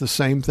understands the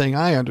same thing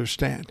I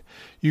understand.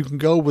 You can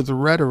go with the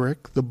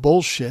rhetoric, the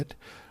bullshit,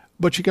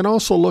 but you can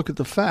also look at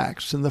the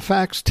facts, and the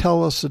facts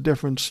tell us a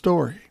different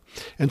story.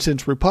 And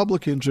since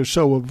Republicans are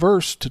so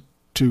averse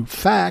to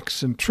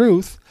facts and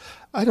truth,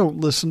 I don't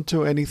listen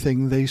to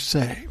anything they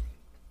say.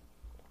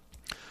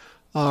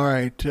 All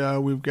right,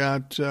 we've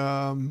got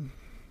one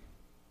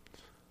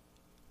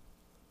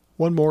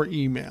more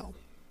email.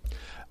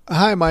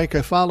 Hi, Mike.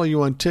 I follow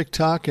you on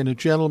TikTok, and a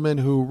gentleman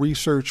who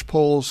researched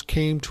polls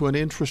came to an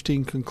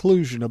interesting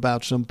conclusion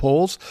about some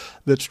polls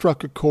that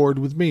struck a chord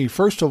with me.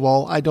 First of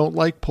all, I don't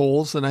like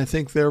polls, and I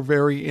think they're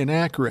very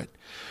inaccurate.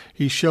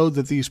 He showed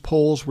that these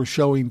polls were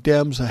showing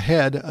Dems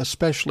ahead,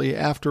 especially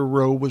after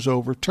Roe was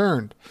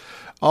overturned.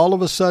 All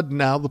of a sudden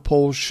now the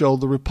polls show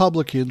the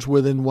Republicans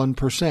within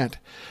 1%.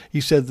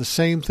 He said the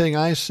same thing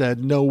I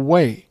said, no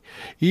way.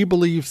 He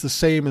believes the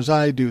same as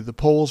I do. The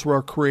polls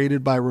were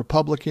created by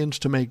Republicans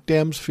to make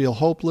Dems feel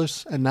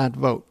hopeless and not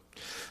vote.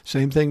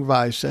 Same thing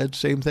Vi said,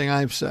 same thing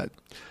I've said.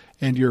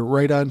 And you're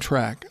right on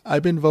track.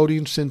 I've been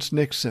voting since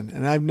Nixon,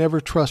 and I've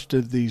never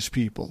trusted these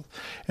people.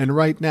 And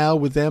right now,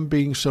 with them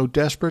being so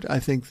desperate, I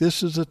think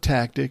this is a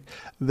tactic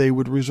they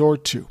would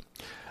resort to.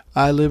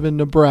 I live in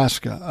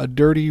Nebraska, a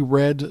dirty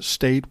red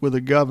state with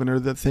a governor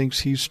that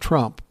thinks he's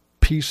Trump.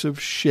 Piece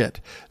of shit.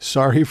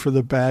 Sorry for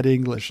the bad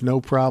English. No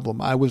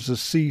problem. I was a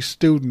C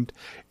student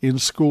in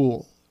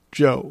school.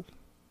 Joe.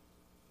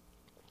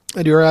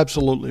 And you're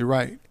absolutely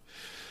right.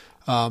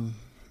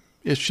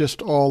 It's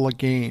just all a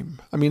game.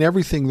 I mean,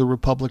 everything the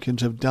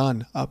Republicans have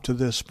done up to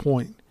this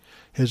point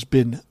has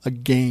been a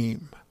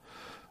game,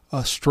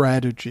 a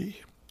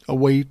strategy, a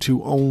way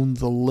to own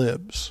the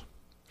libs.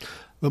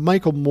 But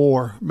Michael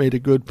Moore made a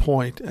good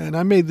point, and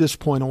I made this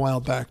point a while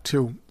back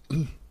too.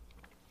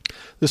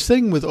 This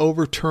thing with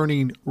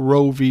overturning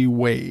Roe v.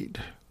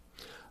 Wade,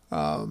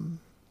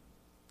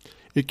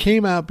 it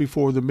came out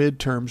before the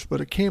midterms,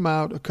 but it came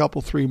out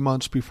 3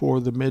 months before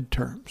the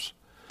midterms.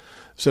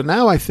 So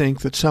now I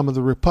think that some of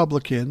the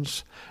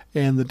Republicans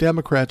and the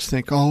Democrats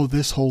think, oh,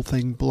 this whole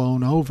thing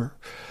blown over.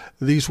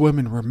 These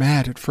women were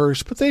mad at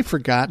first, but they've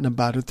forgotten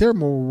about it. They're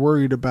more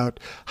worried about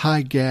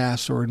high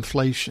gas or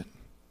inflation.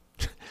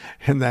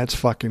 And that's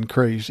fucking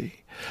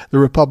crazy. The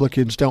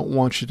Republicans don't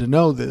want you to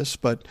know this,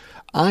 but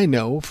I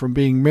know from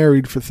being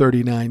married for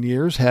 39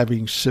 years,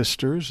 having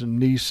sisters and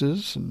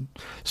nieces and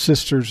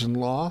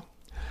sisters-in-law,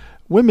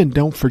 women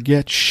don't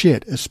forget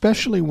shit,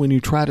 especially when you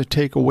try to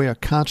take away a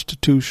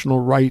constitutional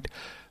right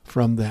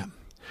from them.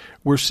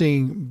 We're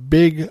seeing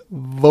big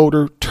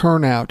voter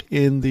turnout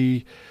in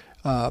the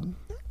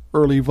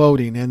early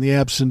voting and the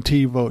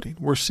absentee voting.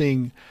 We're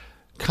seeing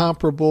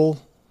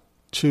comparable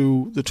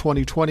to the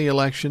 2020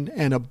 election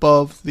and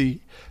above the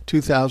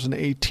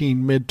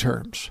 2018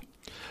 midterms.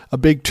 A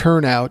big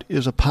turnout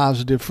is a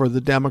positive for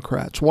the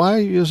Democrats. Why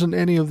isn't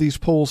any of these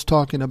polls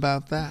talking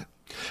about that?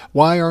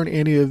 Why aren't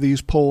any of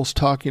these polls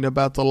talking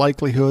about the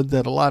likelihood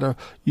that a lot of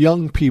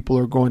young people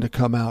are going to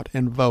come out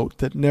and vote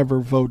that never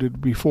voted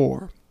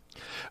before?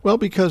 Well,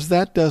 because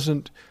that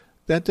doesn't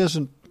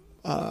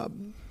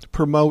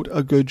promote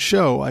a good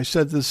show. I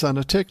said this on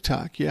a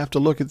TikTok. You have to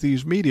look at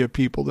these media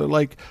people. They're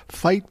like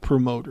fight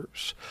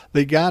promoters.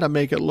 They got to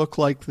make it look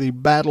like the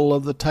Battle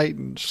of the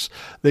Titans.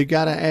 They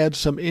got to add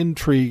some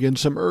intrigue and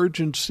some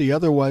urgency.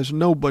 Otherwise,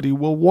 nobody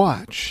will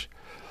watch.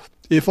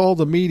 If all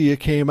the media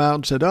came out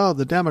and said, oh,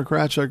 the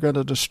Democrats are going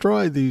to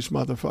destroy these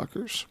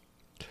motherfuckers,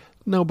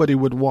 nobody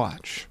would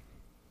watch.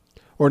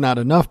 Or not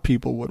enough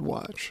people would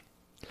watch.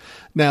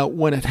 Now,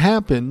 when it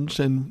happens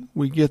and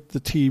we get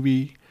the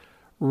TV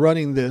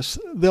running this,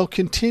 they'll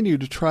continue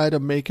to try to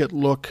make it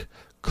look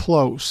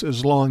close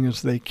as long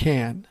as they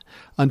can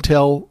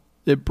until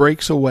it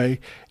breaks away,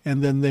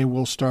 and then they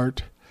will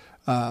start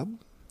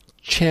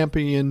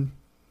championing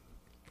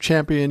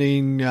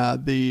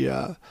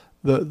the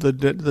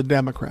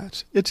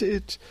Democrats.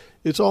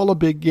 It's all a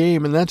big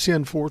game, and that's the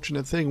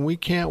unfortunate thing. We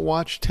can't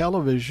watch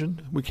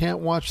television, we can't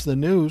watch the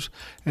news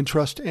and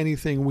trust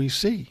anything we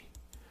see.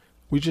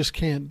 We just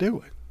can't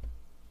do it.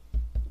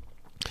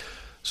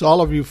 So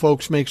all of you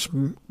folks make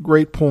some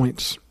great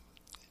points.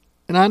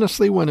 And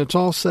honestly, when it's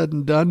all said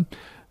and done,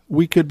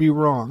 we could be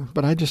wrong,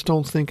 but I just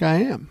don't think I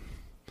am.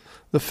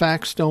 The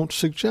facts don't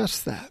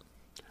suggest that.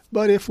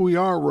 But if we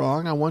are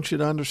wrong, I want you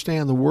to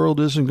understand the world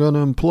isn't going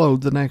to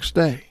implode the next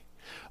day.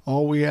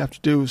 All we have to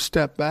do is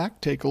step back,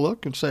 take a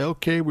look, and say,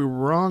 okay, we were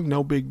wrong,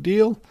 no big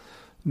deal.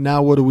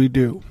 Now what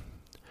do?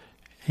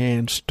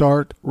 And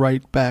start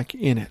right back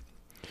in it.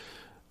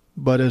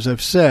 But as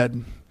I've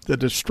said, the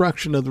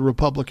destruction of the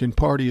Republican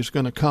Party is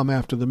going to come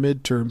after the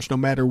midterms, no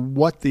matter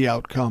what the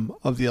outcome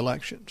of the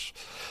elections.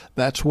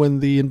 That's when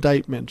the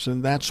indictments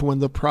and that's when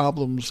the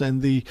problems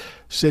and the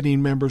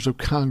sitting members of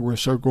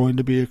Congress are going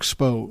to be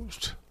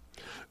exposed.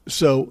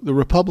 So the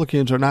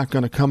Republicans are not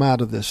going to come out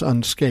of this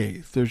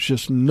unscathed. There's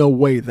just no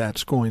way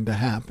that's going to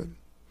happen.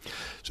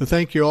 So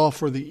thank you all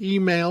for the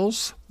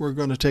emails. We're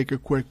going to take a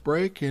quick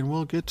break and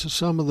we'll get to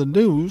some of the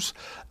news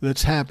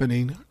that's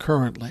happening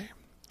currently.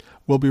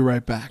 We'll be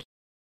right back.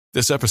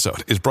 This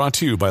episode is brought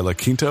to you by La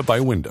Quinta by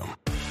Wyndham.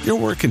 Your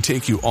work can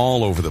take you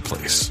all over the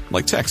place,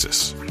 like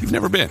Texas. You've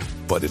never been,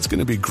 but it's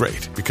going to be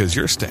great because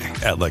you're staying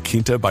at La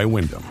Quinta by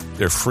Wyndham.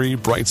 Their free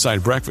Bright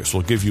Side breakfast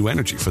will give you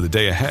energy for the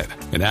day ahead.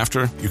 And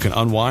after, you can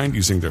unwind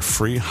using their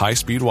free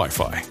high-speed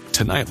Wi-Fi.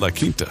 Tonight, La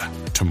Quinta.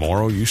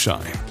 Tomorrow, you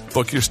shine.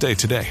 Book your stay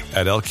today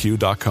at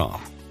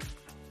LQ.com.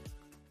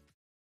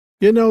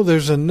 You know,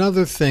 there's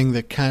another thing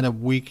that kind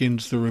of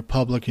weakens the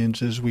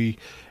Republicans as we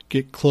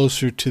get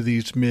closer to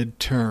these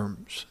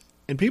midterms.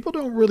 And people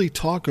don't really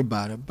talk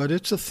about it, but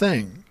it's a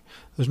thing.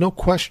 There's no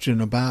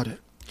question about it.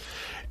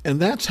 And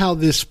that's how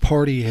this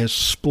party has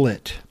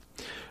split.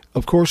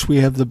 Of course, we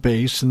have the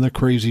base and the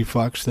crazy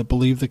fucks that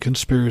believe the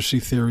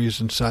conspiracy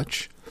theories and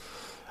such.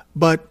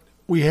 But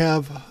we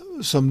have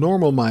some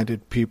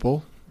normal-minded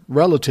people,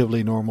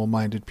 relatively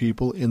normal-minded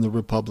people in the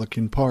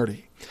Republican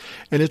Party.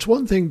 And it's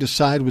one thing to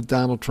side with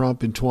Donald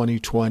Trump in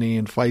 2020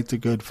 and fight the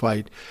good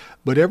fight,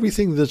 but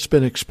everything that's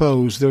been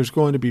exposed, there's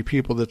going to be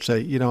people that say,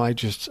 I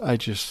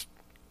just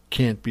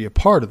can't be a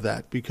part of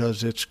that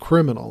because it's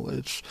criminal,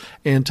 it's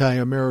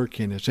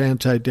anti-American, it's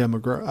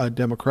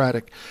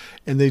anti-democratic,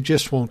 and they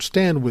just won't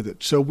stand with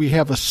it. So we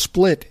have a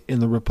split in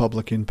the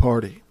Republican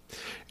Party.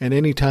 And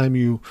anytime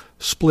you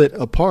split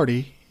a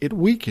party, it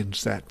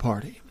weakens that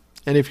party.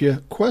 And if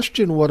you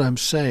question what I'm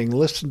saying,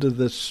 listen to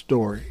this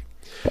story.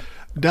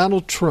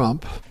 Donald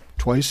Trump,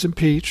 twice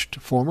impeached,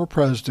 former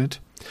president,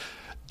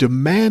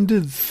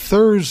 demanded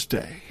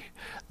Thursday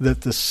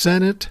that the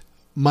Senate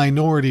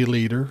Minority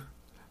Leader,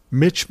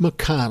 Mitch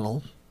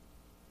McConnell,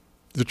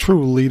 the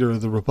true leader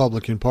of the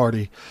Republican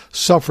Party,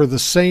 suffer the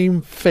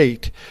same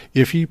fate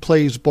if he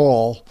plays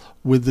ball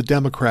with the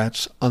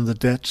Democrats on the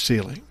debt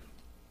ceiling.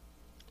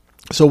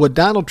 So what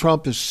Donald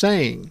Trump is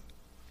saying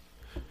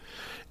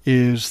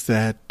is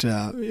that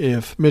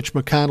if Mitch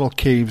McConnell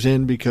caves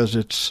in because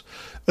it's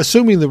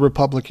assuming the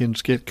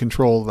Republicans get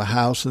control of the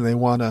House and they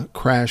want to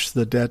crash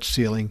the debt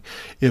ceiling,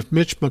 if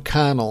Mitch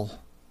McConnell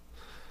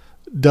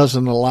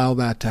doesn't allow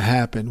that to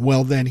happen,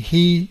 well, then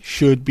he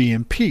should be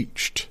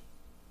impeached.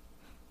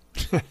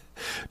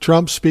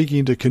 Trump,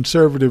 speaking to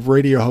conservative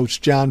radio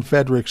host John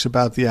Fredericks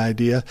about the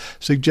idea,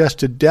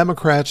 suggested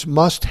Democrats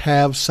must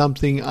have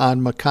something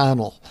on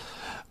McConnell.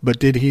 But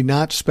did he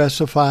not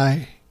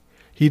specify?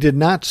 He did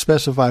not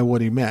specify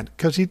what he meant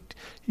because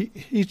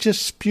he's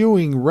just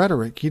spewing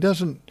rhetoric. He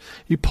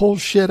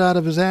pulls shit out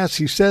of his ass.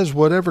 He says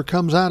whatever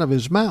comes out of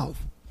his mouth.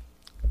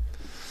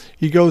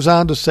 He goes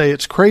on to say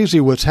it's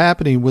crazy what's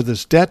happening with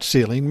this debt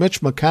ceiling.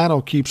 Mitch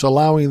McConnell keeps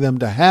allowing them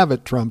to have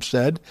it, Trump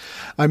said.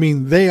 I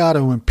mean, they ought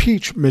to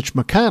impeach Mitch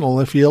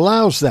McConnell if he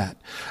allows that.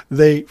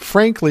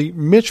 Frankly,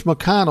 Mitch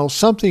McConnell,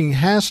 something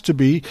has to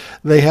be,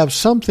 they have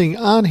something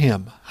on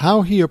him.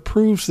 How he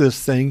approves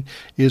this thing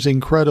is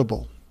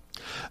incredible.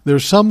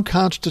 There's some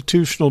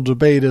constitutional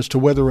debate as to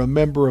whether a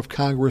member of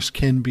Congress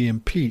can be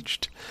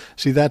impeached.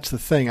 See, that's the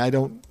thing. I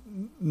don't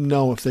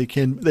know if they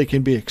can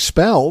be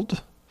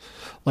expelled.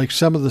 Like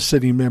some of the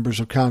sitting members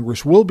of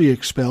Congress will be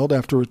expelled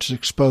after it's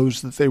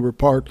exposed that they were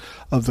part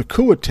of the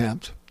coup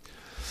attempt.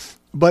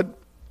 But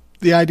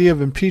the idea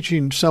of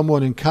impeaching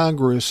someone in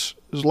Congress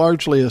is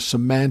largely a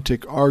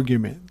semantic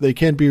argument. They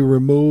can be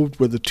removed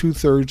with a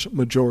 2/3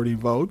 majority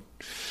vote.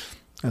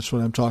 That's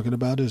what I'm talking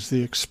about, is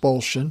the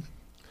expulsion.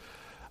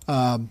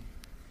 And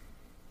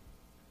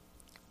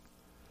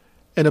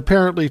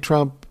apparently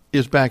Trump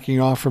is backing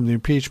off from the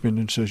impeachment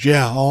and says,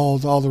 all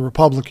the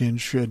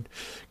Republicans should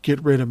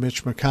get rid of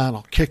Mitch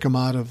McConnell, kick him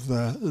out of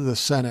the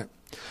Senate.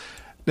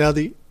 Now,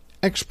 the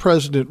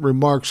ex-president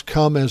remarks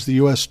come as the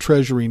U.S.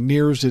 Treasury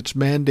nears its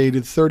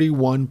mandated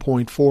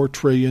 $31.4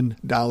 trillion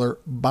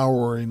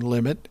borrowing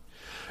limit.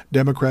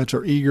 Democrats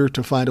are eager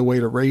to find a way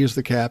to raise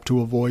the cap to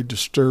avoid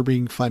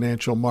disturbing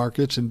financial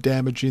markets and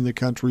damaging the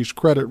country's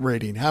credit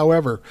rating.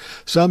 However,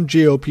 some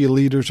GOP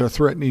leaders are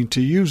threatening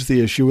to use the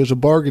issue as a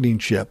bargaining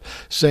chip,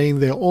 saying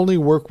they'll only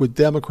work with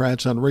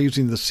Democrats on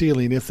raising the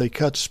ceiling if they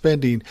cut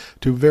spending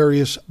to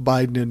various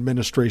Biden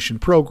administration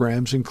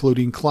programs,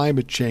 including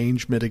climate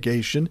change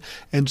mitigation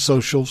and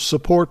social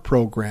support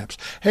programs.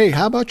 Hey,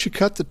 how about you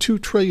cut the $2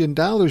 trillion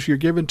you're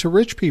giving to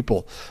rich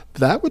people?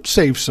 That would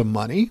save some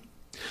money.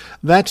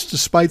 That's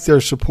despite their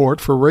support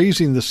for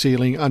raising the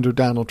ceiling under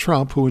Donald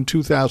Trump, who in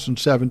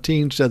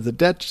 2017 said the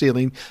debt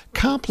ceiling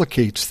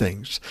complicates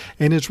things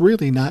and is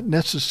really not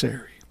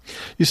necessary.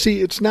 You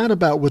see, it's not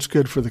about what's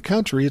good for the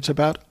country, it's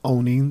about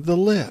owning the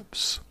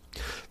libs.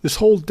 This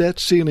whole debt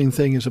ceiling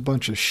thing is a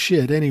bunch of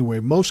shit anyway.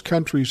 Most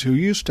countries who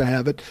used to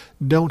have it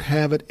don't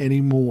have it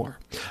anymore.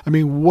 I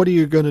mean, what are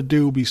you going to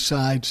do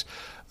besides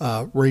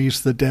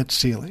raise the debt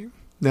ceiling?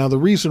 Now, the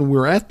reason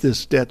we're at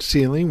this debt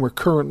ceiling we're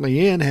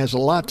currently in has a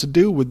lot to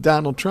do with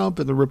Donald Trump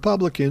and the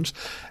Republicans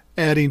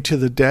adding to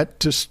the debt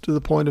to the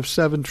point of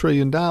 $7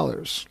 trillion.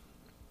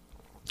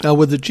 Now,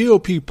 with the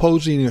GOP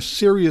posing a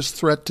serious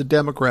threat to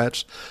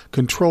Democrats'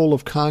 control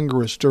of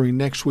Congress during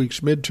next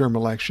week's midterm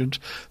elections,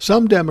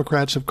 some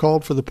Democrats have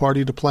called for the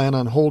party to plan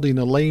on holding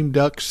a lame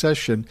duck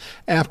session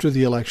after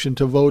the election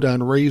to vote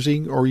on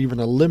raising or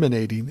even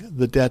eliminating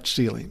the debt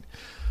ceiling.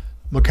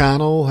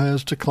 McConnell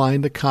has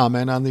declined to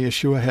comment on the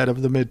issue ahead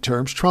of the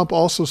midterms. Trump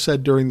also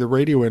said during the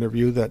radio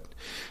interview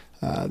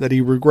that he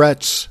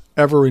regrets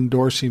ever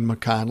endorsing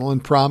McConnell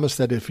and promised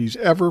that if he's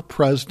ever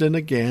president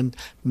again,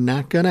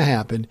 not going to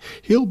happen,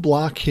 he'll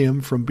block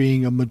him from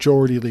being a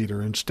majority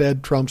leader.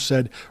 Instead, Trump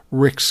said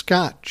Rick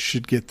Scott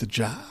should get the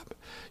job.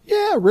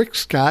 Yeah, Rick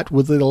Scott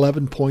with the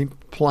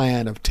 11-point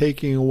plan of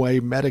taking away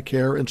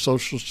Medicare and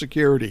Social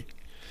Security.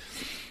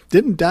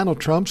 Didn't Donald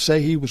Trump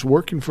say he was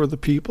working for the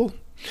people?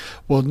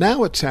 Well,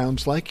 now it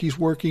sounds like he's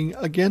working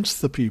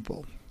against the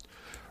people.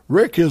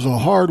 Rick is a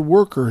hard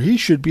worker. He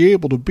should be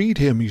able to beat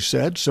him, he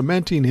said,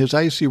 cementing his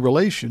icy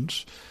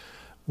relations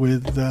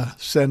with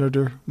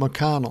Senator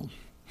McConnell.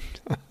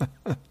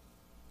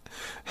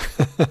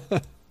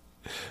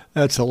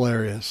 That's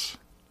hilarious.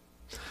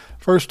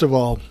 First of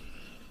all,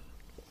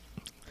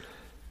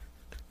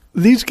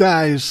 these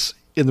guys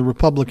in the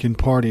Republican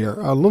Party are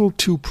a little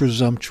too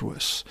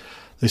presumptuous.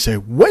 They say,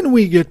 when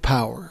we get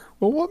power.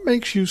 Well, what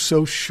makes you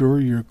so sure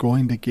you're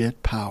going to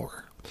get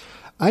power?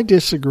 I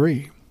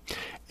disagree.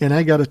 And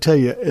I got to tell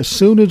you, as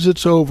soon as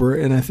it's over,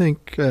 and I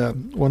think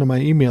one of my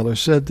emailers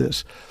said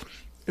this,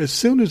 as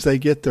soon as they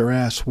get their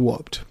ass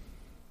whooped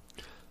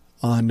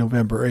on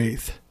November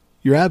 8th,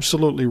 you're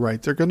absolutely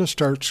right. They're going to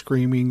start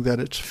screaming that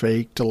it's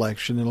faked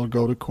election and it'll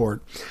go to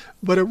court.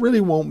 But it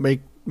really won't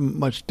make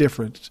much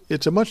difference.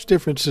 It's a much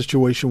different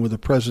situation with a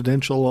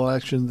presidential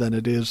election than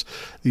it is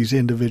these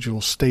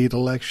individual state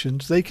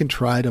elections. They can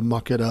try to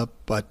muck it up,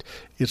 but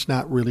it's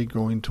not really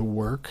going to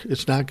work.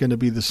 It's not going to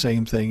be the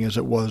same thing as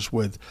it was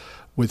with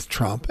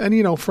Trump. And,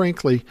 you know,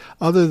 frankly,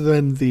 other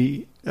than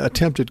the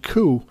attempted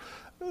coup,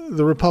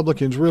 the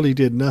Republicans really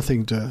did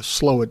nothing to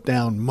slow it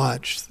down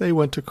much. They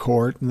went to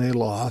court and they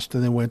lost,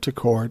 and they went to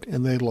court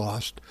and they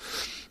lost.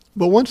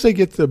 But once they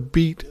get the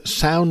beat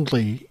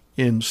soundly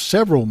in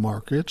several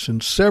markets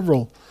and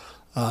several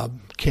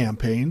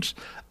campaigns,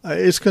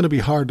 it's going to be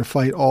hard to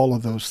fight all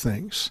of those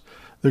things.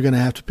 They're going to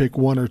have to pick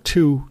one or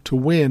two to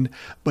win,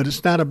 but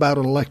it's not about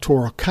an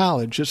electoral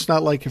college. It's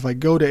not like if I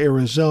go to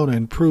Arizona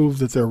and prove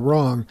that they're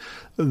wrong,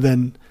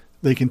 then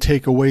they can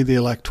take away the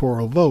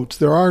electoral votes.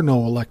 There are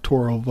no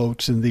electoral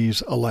votes in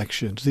these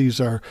elections. These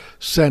are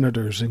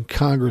senators and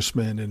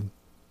congressmen and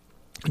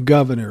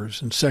governors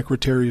and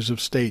secretaries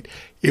of state.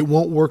 It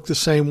won't work the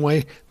same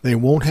way. They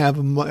won't have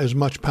as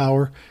much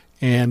power,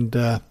 and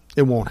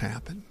it won't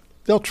happen.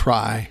 They'll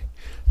try,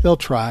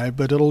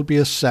 but it'll be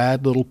a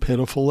sad little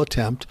pitiful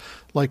attempt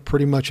like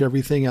pretty much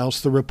everything else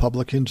the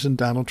Republicans and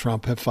Donald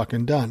Trump have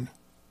fucking done.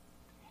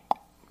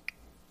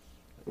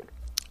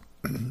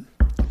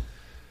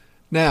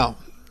 Now,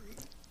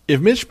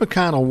 if Mitch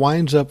McConnell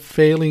winds up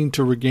failing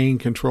to regain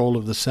control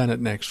of the Senate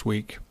next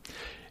week,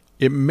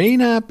 it may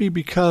not be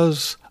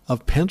because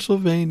of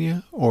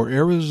Pennsylvania or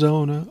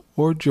Arizona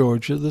or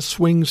Georgia, the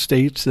swing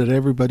states that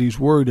everybody's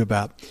worried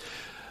about,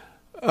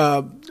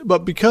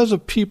 but because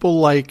of people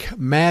like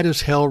mad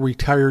as hell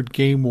retired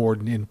game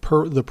warden in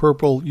the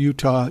purple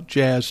Utah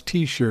Jazz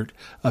T-shirt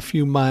a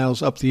few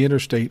miles up the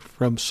interstate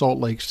from Salt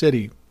Lake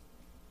City.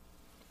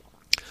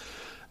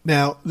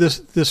 Now,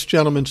 this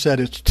gentleman said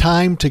it's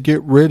time to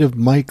get rid of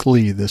Mike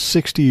Lee, the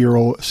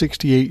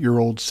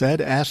 68-year-old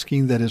said,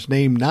 asking that his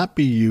name not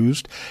be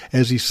used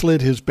as he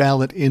slid his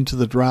ballot into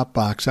the drop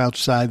box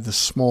outside the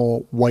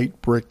small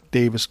white brick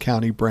Davis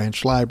County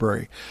Branch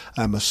Library.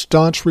 I'm a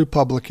staunch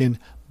Republican,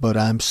 but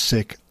I'm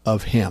sick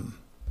of him.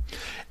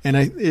 And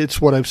it's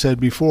what I've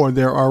said before.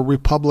 There are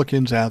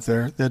Republicans out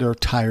there that are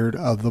tired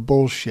of the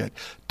bullshit,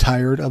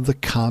 tired of the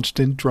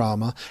constant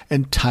drama,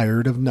 and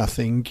tired of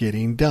nothing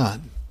getting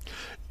done.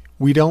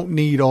 We don't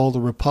need all the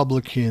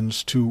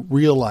Republicans to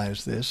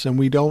realize this, and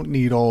we don't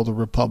need all the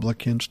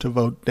Republicans to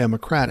vote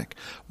Democratic.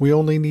 We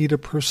only need a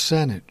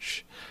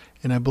percentage,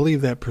 and I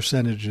believe that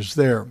percentage is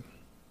there.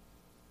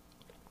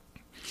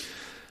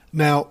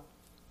 Now,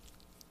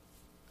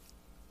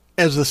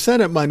 as the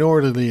Senate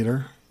Minority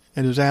Leader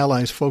and his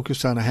allies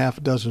focused on a half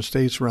a dozen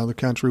states around the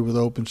country with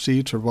open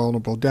seats or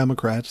vulnerable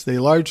Democrats, they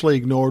largely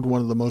ignored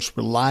one of the most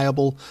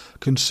reliable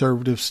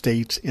conservative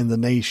states in the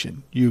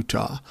nation,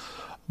 Utah.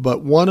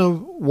 But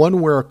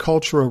one where a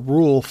culture of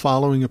rule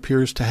following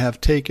appears to have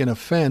taken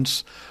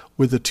offense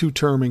with the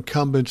two-term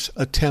incumbent's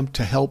attempt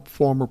to help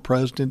former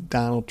President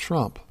Donald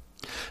Trump.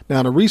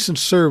 Now, in a recent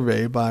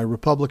survey by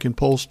Republican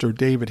pollster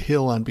David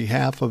Hill on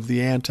behalf of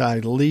the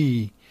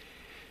anti-Lee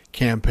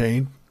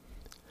campaign,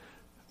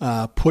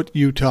 Put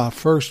Utah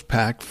First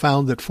PAC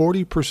found that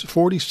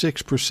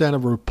 46%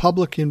 of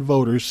Republican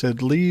voters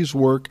said Lee's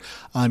work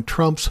on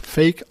Trump's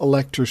fake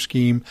elector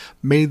scheme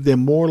made them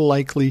more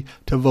likely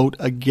to vote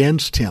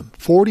against him.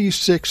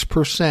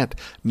 46%,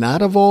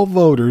 not of all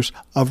voters,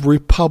 of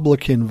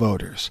Republican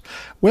voters.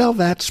 Well,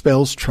 that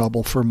spells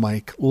trouble for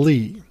Mike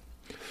Lee.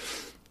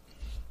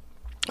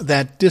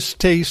 That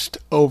distaste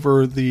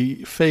over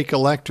the fake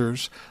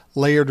electors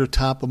layered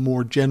atop a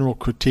more general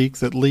critique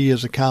that Lee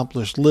has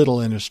accomplished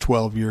little in his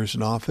 12 years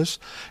in office,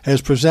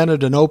 has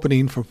presented an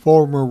opening for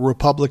former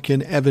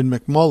Republican Evan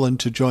McMullin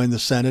to join the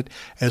Senate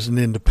as an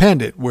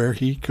independent, where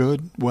he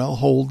could,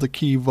 hold the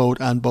key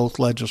vote on both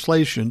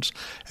legislations,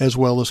 as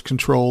well as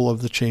control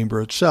of the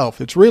chamber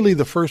itself. It's really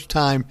the first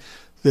time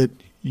that,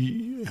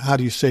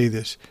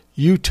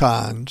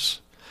 Utahns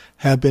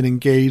have been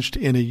engaged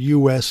in a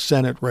U.S.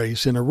 Senate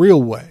race in a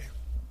real way.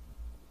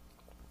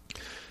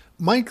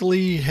 Mike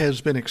Lee has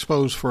been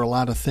exposed for a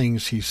lot of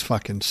things he's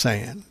fucking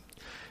saying,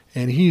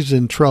 and he's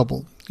in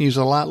trouble. He's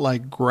a lot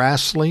like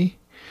Grassley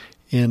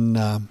in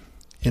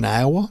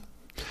Iowa.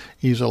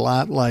 He's a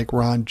lot like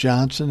Ron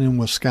Johnson in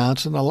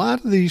Wisconsin. A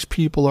lot of these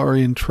people are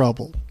in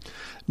trouble.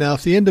 Now,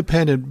 if the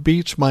independent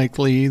beats Mike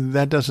Lee,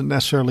 that doesn't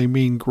necessarily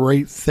mean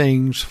great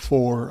things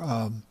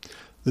for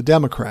the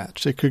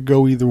Democrats. It could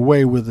go either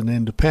way with an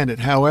independent.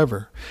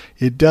 However,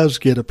 it does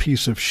get a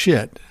piece of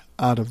shit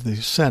out of the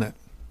Senate.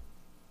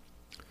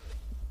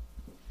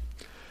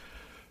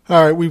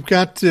 All right, we've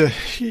got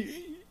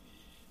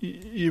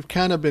you've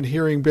kind of been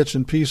hearing bits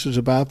and pieces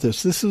about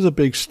this. This is a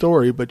big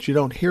story, but you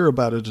don't hear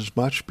about it as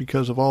much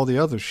because of all the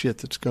other shit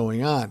that's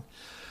going on.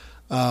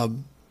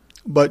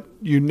 But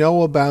you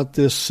know about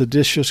this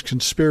seditious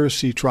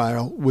conspiracy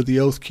trial with the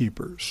Oath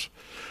Keepers.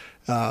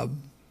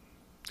 And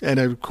it,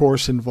 of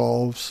course,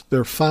 involves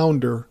their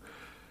founder,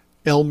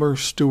 Elmer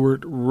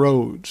Stewart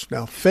Rhodes.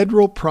 Now,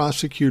 federal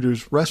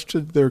prosecutors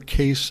rested their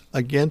case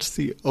against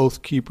the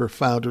Oath Keeper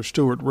founder,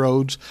 Stewart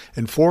Rhodes,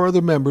 and 4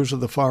 other members of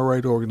the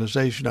far-right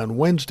organization on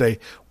Wednesday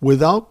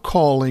without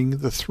calling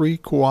the 3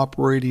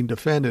 cooperating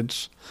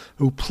defendants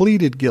who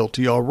pleaded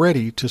guilty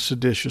already to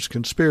seditious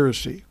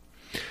conspiracy.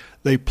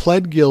 They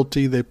pled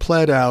guilty, they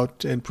pled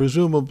out, and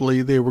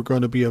presumably they were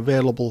going to be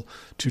available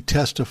to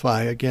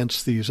testify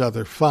against these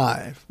other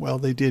 5. Well,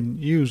 they didn't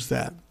use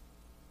that.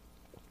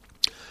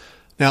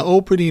 Now,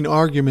 opening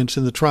arguments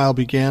in the trial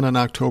began on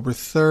October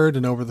 3rd,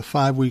 and over the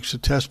 5 weeks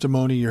of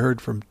testimony, you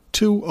heard from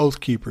 2 Oath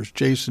Keepers,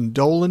 Jason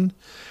Dolan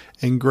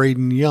and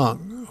Graydon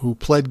Young, who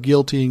pled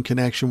guilty in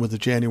connection with the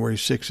January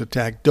 6th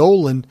attack.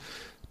 Dolan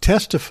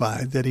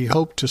testified that he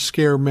hoped to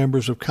scare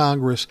members of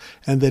Congress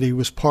and that he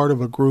was part of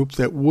a group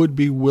that would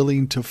be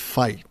willing to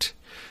fight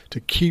to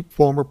keep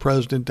former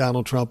President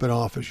Donald Trump in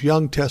office.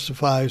 Young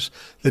testifies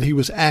that he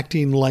was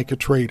acting like a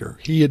traitor.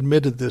 He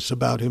admitted this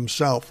about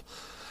himself.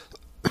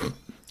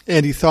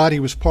 And he thought he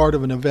was part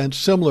of an event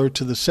similar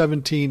to the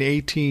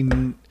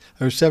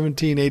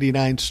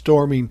 1789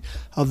 storming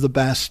of the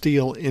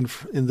Bastille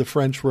in the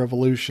French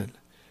Revolution.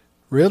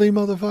 Really,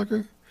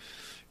 motherfucker?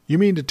 You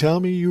mean to tell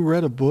me you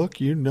read a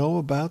book, you know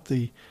about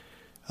the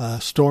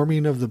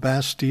storming of the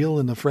Bastille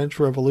in the French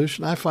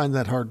Revolution? I find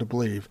that hard to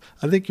believe.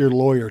 I think your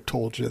lawyer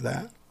told you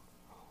that.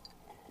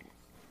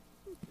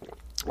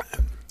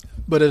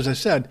 But as I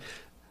said,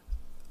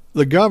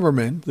 the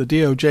government, the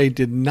DOJ,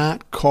 did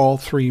not call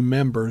 3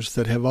 members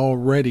that have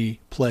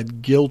already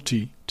pled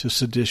guilty to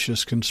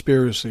seditious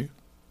conspiracy.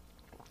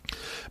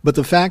 But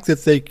the fact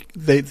that they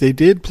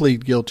did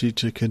plead guilty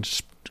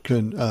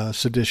to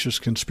seditious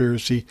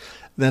conspiracy,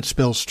 that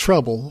spells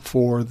trouble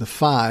for the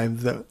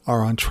 5 that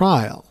are on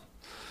trial.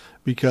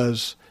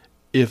 Because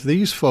if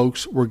these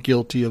folks were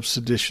guilty of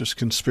seditious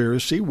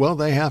conspiracy, well,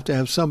 they have to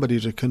have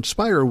somebody to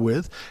conspire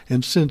with.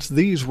 And since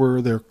these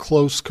were their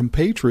close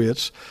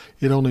compatriots,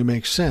 it only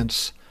makes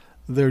sense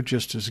they're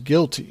just as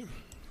guilty.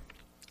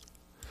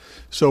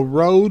 So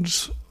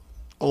Rhodes,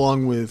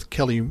 along with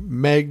Kelly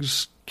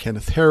Meggs,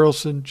 Kenneth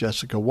Harrelson,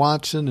 Jessica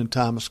Watson, and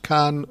Thomas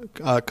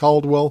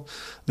Caldwell,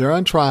 they're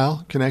on trial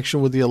in connection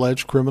with the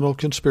alleged criminal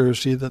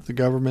conspiracy that the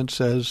government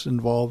says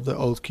involved the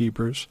Oath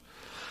Keepers.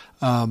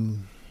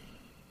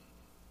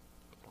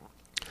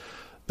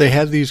 They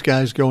had these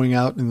guys going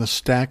out in the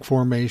stack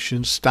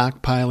formation,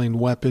 stockpiling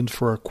weapons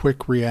for a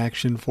quick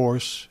reaction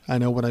force. I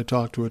know when I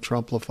talked to a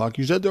Trump-lafuck,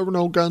 he said there were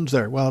no guns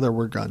there. Well, there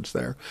were guns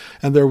there.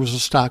 And there was a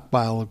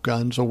stockpile of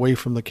guns away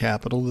from the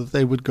Capitol that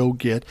they would go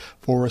get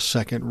for a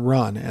second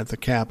run at the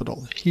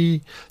Capitol.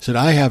 He said,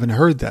 I haven't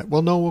heard that.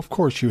 Well, no, of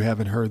course you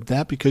haven't heard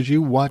that because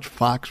you watch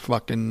Fox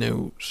fucking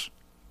News.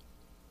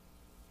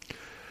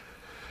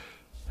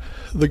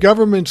 The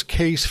government's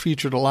case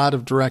featured a lot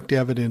of direct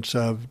evidence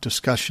of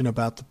discussion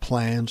about the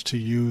plans to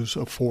use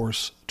a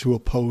force to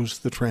oppose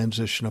the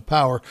transition of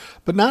power,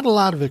 but not a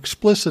lot of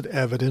explicit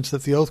evidence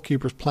that the Oath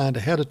Keepers planned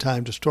ahead of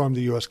time to storm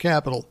the U.S.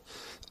 Capitol.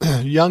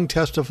 Young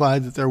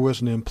testified that there was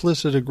an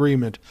implicit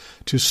agreement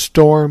to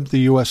storm the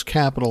U.S.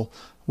 Capitol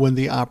when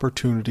the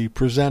opportunity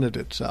presented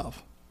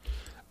itself.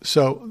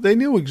 So they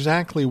knew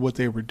exactly what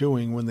they were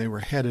doing when they were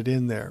headed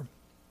in there.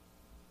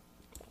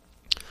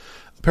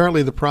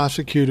 Apparently, the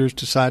prosecutors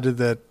decided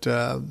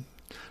that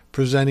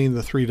presenting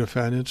the 3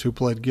 defendants who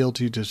pled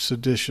guilty to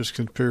seditious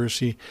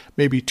conspiracy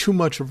may be too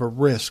much of a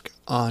risk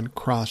on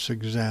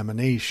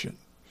cross-examination.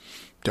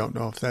 Don't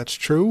know if that's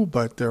true,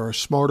 but there are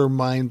smarter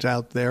minds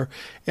out there.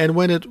 And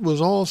when it was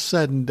all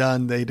said and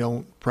done, they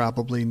don't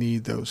probably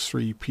need those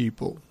 3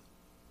 people.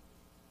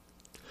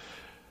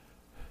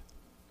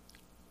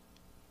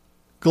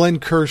 Glenn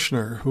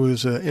Kirshner, who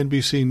is an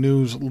NBC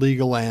News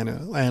legal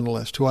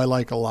analyst, who I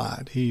like a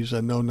lot. He's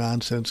a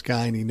no-nonsense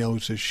guy and he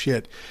knows his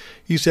shit.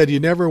 He said, you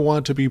never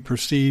want to be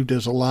perceived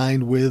as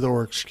aligned with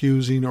or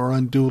excusing or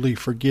unduly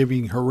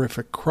forgiving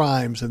horrific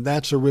crimes, and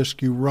that's a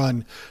risk you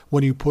run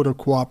when you put a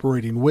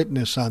cooperating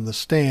witness on the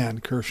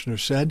stand, Kirshner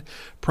said.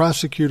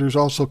 Prosecutors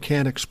also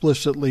can't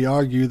explicitly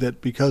argue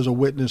that because a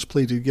witness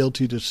pleaded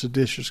guilty to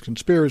seditious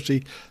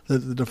conspiracy, that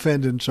the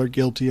defendants are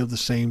guilty of the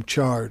same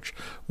charge,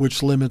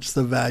 which limits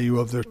the value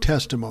of their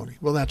testimony.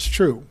 Well, that's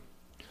true.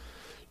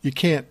 You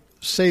can't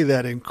say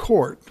that in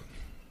court.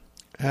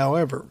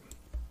 However,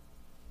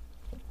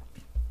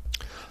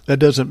 that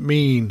doesn't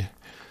mean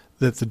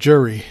that the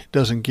jury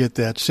doesn't get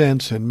that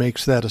sense and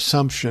makes that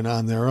assumption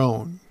on their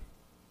own.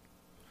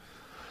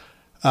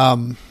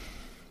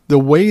 The the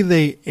way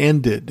they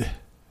ended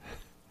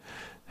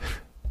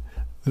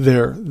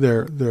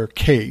their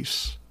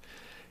case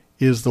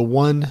is the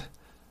one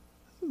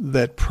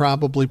that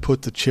probably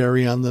put the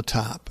cherry on the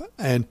top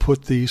and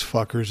put these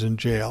fuckers in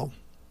jail.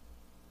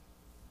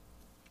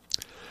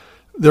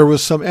 There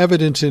was some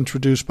evidence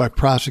introduced by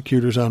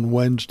prosecutors on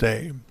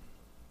Wednesday,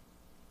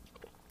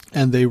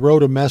 and they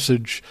wrote a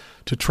message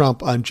to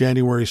Trump on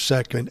January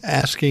 2nd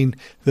asking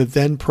the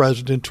then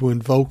president to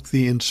invoke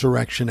the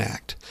Insurrection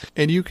Act.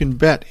 And you can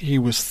bet he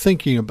was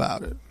thinking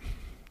about it.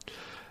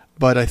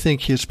 But I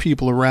think his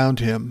people around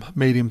him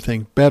made him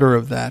think better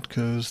of that,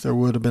 because there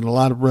would have been a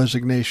lot of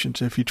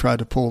resignations if he tried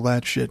to pull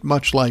that shit,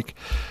 much like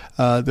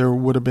there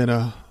would have been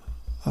a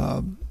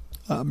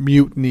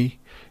mutiny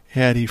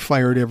had he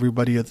fired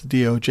everybody at the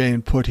DOJ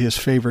and put his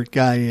favorite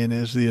guy in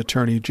as the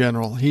Attorney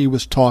General. He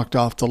was talked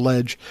off the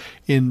ledge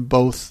in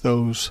both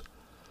those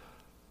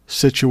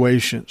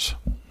situations.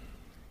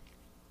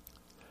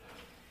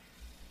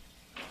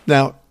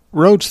 Now,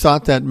 Rhodes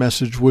thought that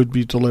message would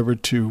be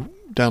delivered to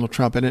Donald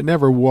Trump, and it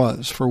never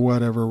was, for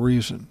whatever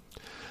reason.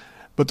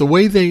 But the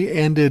way they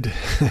ended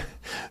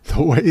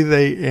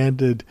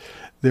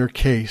their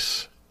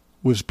case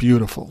was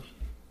beautiful.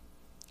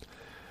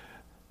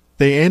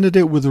 They ended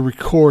it with a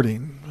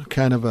recording,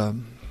 kind of a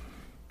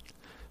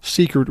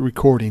secret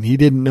recording. He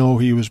didn't know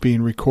he was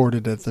being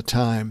recorded at the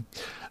time.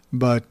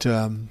 But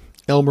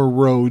Elmer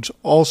Rhodes,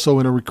 also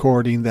in a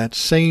recording that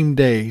same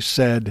day,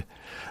 said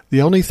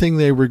the only thing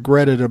they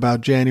regretted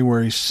about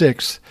January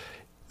 6th,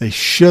 they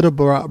should have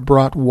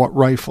brought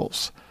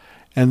rifles.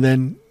 And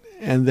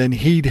then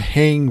he'd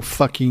hang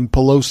fucking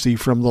Pelosi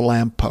from the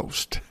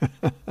lamppost.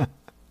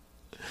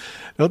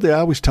 Don't they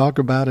always talk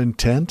about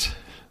intent?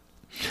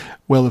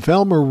 Well, if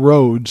Elmer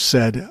Rhodes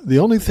said, the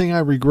only thing I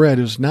regret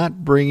is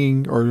not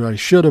bringing, or I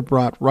should have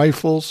brought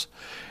rifles,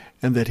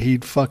 and that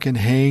he'd fucking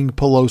hang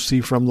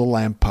Pelosi from the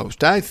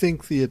lamppost, I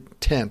think the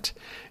intent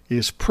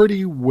is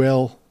pretty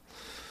well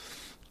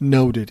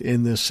noted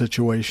in this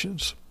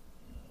situations.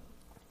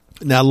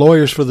 Now,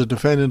 lawyers for the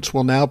defendants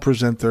will now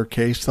present their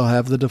case. They'll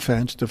have the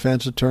defense.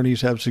 Defense attorneys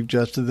have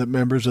suggested that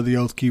members of the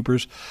Oath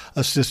Keepers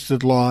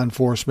assisted law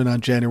enforcement on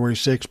January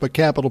 6th, but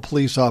Capitol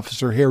Police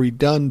Officer Harry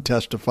Dunn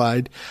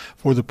testified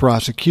for the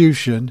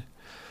prosecution.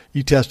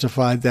 He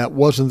testified that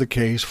wasn't the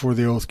case for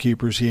the Oath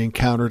Keepers he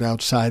encountered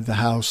outside the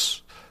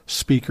House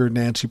Speaker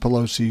Nancy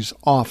Pelosi's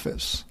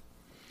office.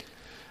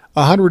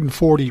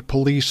 140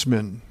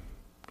 policemen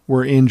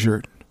were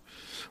injured.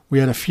 We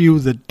had a few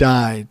that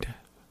died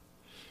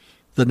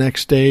the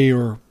next day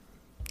or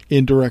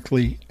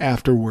indirectly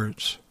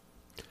afterwards.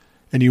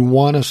 And you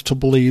want us to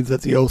believe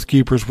that the Oath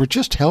Keepers were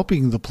just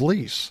helping the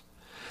police.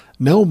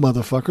 No,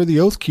 motherfucker,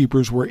 the Oath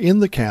Keepers were in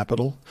the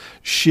Capitol,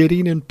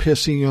 shitting and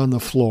pissing on the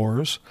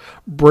floors,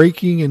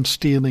 breaking and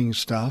stealing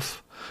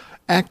stuff,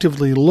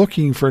 actively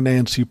looking for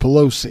Nancy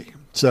Pelosi.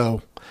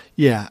 So,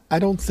 yeah, I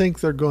don't think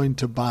they're going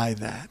to buy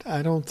that.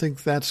 I don't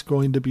think that's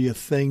going to be a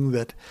thing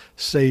that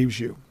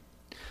saves you.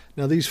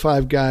 Now, these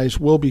 5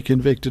 guys will be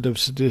convicted of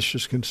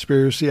seditious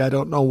conspiracy. I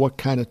don't know what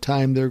kind of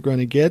time they're going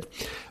to get,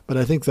 but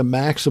I think the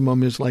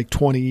maximum is like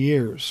 20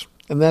 years.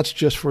 And that's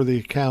just for the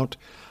account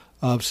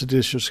of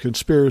seditious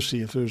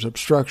conspiracy. If there's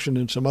obstruction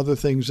and some other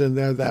things in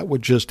there, that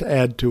would just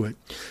add to it.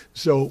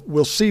 So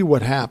we'll see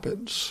what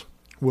happens.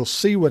 We'll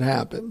see what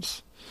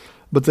happens.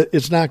 But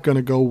it's not going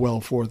to go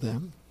well for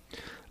them.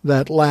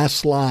 That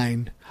last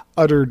line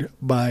uttered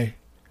by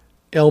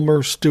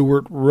Elmer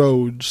Stewart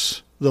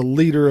Rhodes, the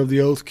leader of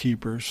the Oath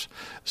Keepers,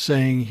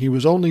 saying he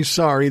was only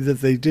sorry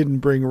that they didn't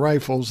bring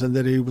rifles and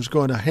that he was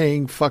going to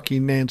hang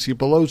fucking Nancy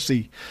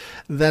Pelosi,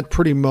 that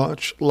pretty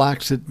much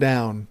locks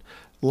down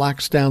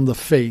the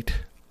fate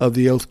of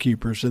the Oath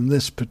Keepers in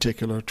this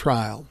particular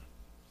trial.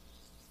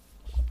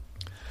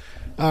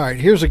 All right,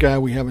 here's a guy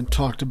we haven't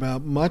talked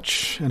about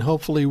much, and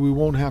hopefully we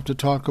won't have to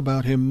talk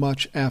about him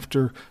much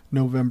after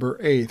November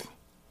 8th.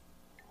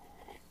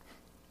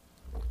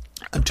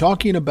 I'm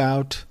talking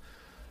about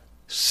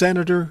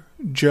Senator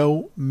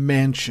Joe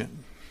Manchin,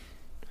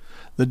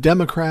 the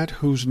Democrat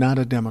who's not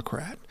a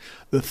Democrat,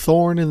 the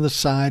thorn in the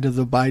side of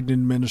the Biden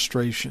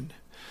administration,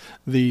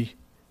 the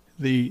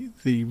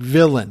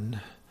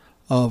villain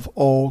of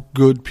all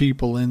good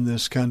people in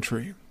this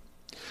country.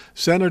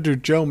 Senator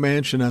Joe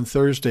Manchin on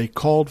Thursday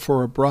called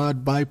for a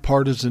broad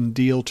bipartisan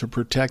deal to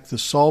protect the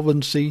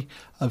solvency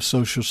of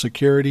Social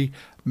Security,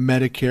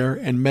 Medicare,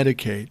 and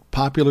Medicaid,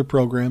 popular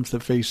programs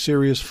that face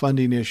serious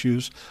funding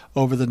issues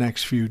over the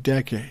next few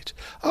decades.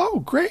 Oh,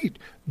 great.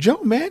 Joe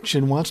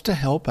Manchin wants to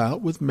help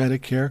out with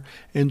Medicare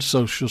and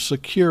Social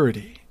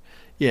Security.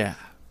 Yeah,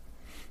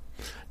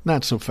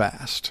 not so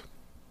fast.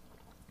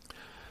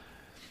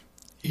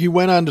 He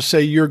went on to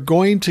say, you're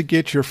going to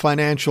get your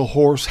financial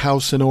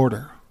house in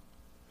order.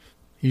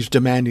 He's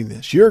demanding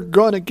this. You're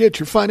going to get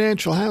your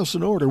financial house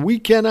in order. We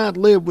cannot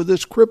live with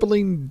this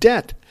crippling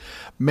debt.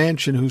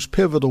 Manchin, who's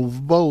pivotal,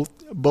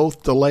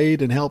 both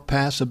delayed and helped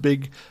pass a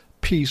big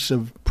piece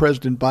of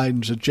President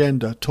Biden's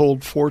agenda,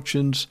 told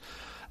Fortune's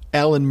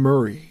Alan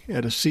Murray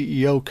at a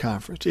CEO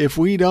conference, if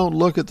we don't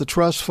look at the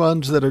trust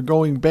funds that are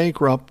going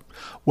bankrupt,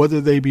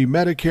 whether they be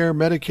Medicare,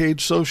 Medicaid,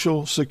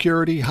 Social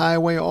Security,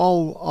 Highway,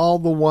 all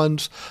the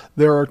ones.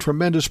 There are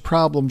tremendous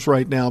problems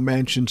right now,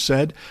 Manchin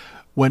said,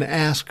 when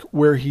asked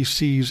where he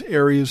sees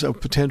areas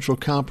of potential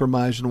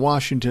compromise in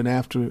Washington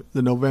after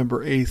the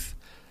November 8th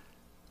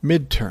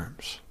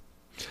midterms.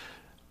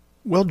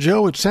 Well,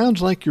 Joe, it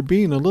sounds like you're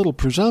being a little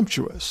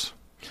presumptuous.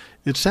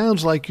 It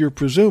sounds like you're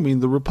presuming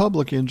the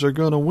Republicans are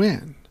going to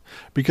win.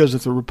 Because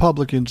if the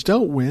Republicans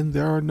don't win,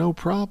 there are no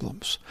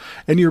problems.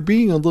 And you're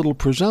being a little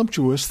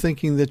presumptuous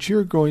thinking that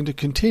you're going to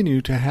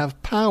continue to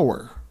have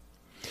power.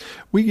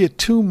 We get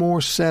 2 more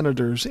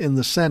senators in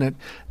the Senate.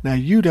 Now,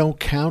 you don't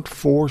count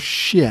for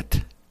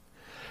shit.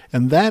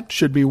 And that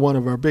should be one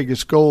of our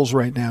biggest goals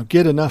right now.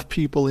 Get enough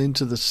people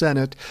into the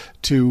Senate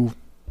to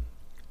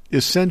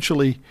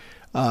essentially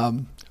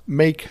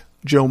make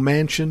Joe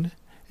Manchin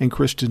and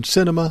Kyrsten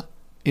Sinema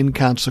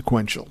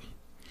inconsequential.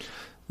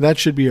 That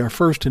should be our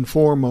first and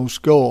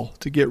foremost goal,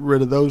 to get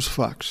rid of those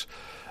fucks.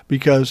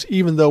 Because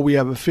even though we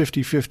have a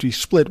 50-50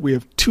 split, we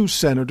have 2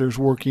 senators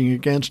working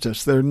against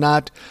us. They're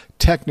not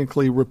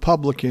technically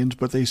Republicans,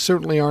 but they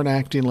certainly aren't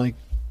acting like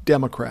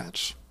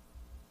Democrats.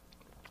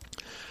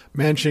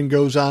 Manchin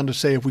goes on to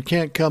say, if we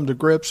can't come to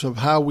grips of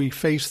how we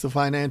face the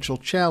financial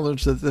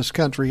challenge that this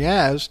country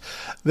has,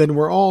 then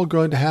we're all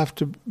going to have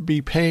to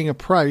be paying a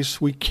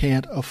price we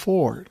can't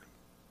afford.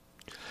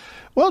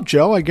 Well,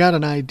 Joe, I got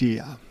an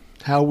idea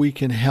how we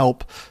can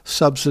help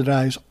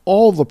subsidize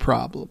all the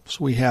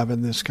problems we have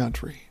in this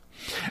country.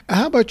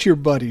 How about your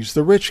buddies,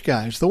 the rich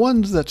guys, the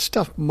ones that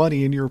stuff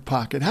money in your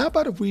pocket? How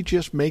about if we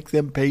just make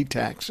them pay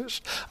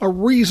taxes, a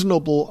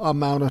reasonable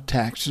amount of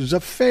taxes, a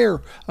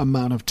fair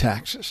amount of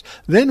taxes?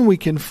 Then we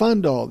can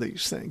fund all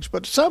these things.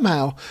 But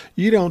somehow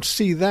you don't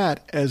see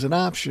that as an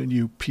option,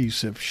 you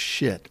piece of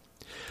shit.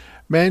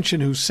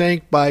 Manchin, who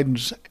sank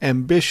Biden's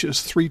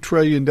ambitious $3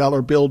 trillion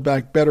Build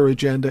Back Better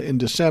agenda in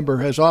December,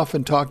 has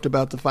often talked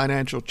about the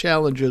financial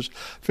challenges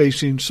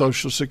facing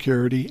Social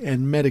Security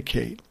and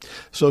Medicaid.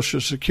 Social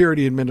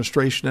Security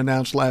Administration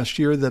announced last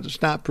year that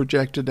it's not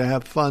projected to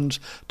have funds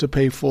to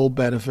pay full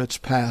benefits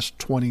past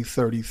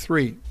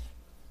 2033.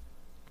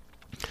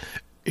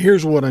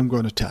 Here's what I'm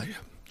going to tell you.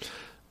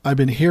 I've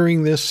been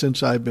hearing this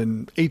since I've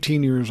been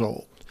 18 years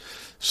old.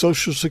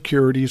 Social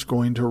Security is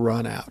going to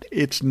run out.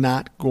 It's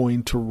not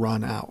going to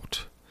run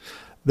out.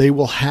 They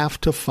will have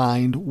to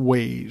find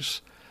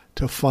ways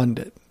to fund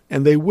it,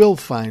 and they will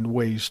find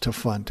ways to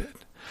fund it,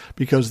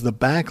 because the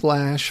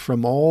backlash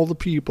from all the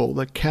people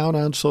that count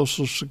on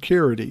Social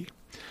Security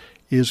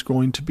is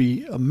going to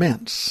be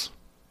immense.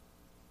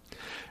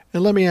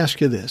 And let me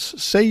ask you this.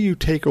 Say you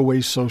take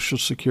away Social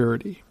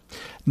Security.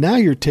 Now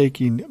you're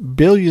taking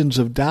billions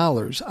of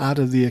dollars out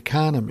of the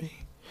economy.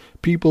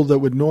 People that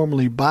would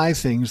normally buy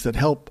things that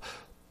help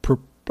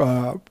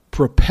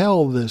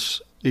propel this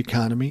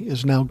economy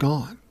is now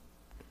gone.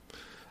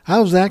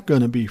 How's that going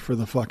to be for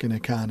the fucking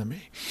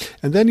economy?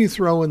 And then you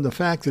throw in the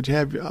fact that you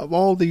have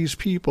all these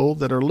people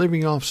that are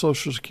living off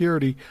Social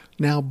Security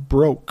now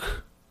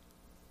broke.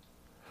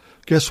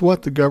 Guess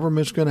what? The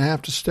government's going to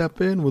have to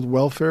step in with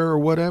welfare or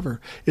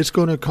whatever. It's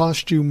going to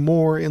cost you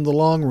more in the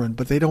long run,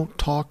 but they don't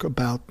talk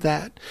about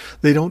that.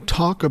 They don't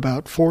talk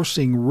about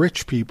forcing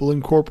rich people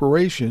and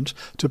corporations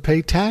to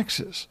pay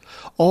taxes.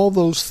 All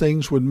those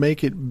things would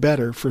make it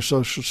better for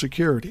Social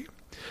Security.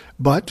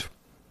 But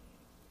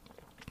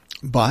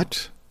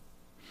that's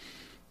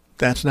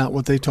not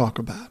what they talk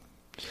about.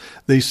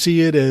 They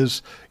see it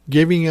as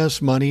giving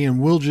us money,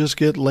 and we'll just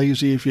get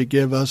lazy if you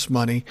give us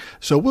money.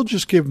 So we'll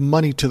just give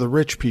money to the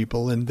rich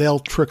people, and they'll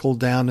trickle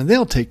down, and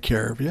they'll take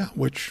care of you,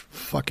 which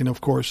fucking,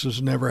 of course,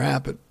 has never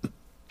happened.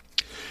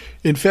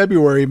 In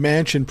February,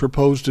 Manchin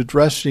proposed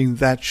addressing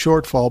that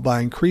shortfall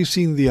by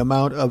increasing the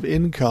amount of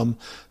income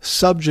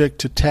subject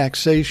to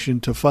taxation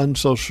to fund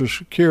Social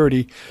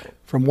Security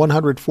from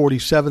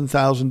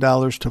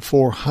 $147,000 to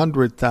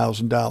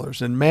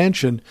 $400,000. And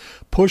Manchin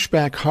pushed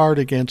back hard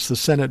against the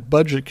Senate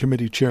Budget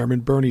Committee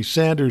Chairman Bernie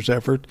Sanders'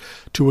 effort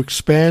to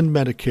expand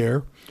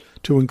Medicare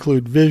to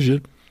include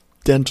vision,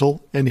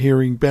 dental, and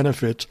hearing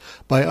benefits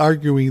by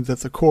arguing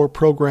that the core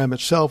program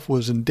itself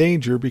was in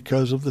danger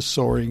because of the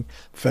soaring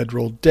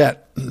federal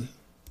debt.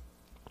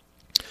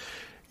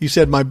 He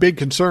said, my big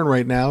concern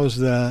right now is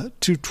the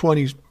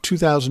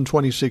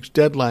 2026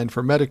 deadline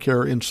for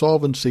Medicare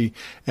insolvency,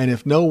 and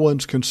if no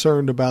one's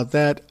concerned about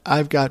that,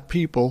 I've got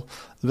people.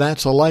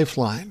 That's a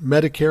lifeline.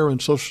 Medicare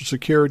and Social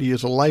Security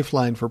is a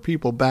lifeline for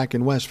people back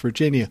in West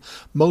Virginia.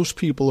 Most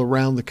people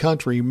around the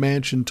country,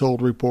 Manchin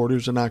told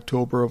reporters in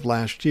October of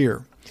last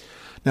year.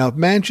 Now, if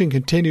Manchin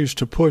continues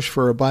to push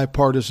for a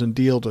bipartisan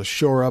deal to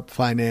shore up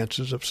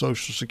finances of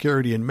Social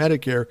Security and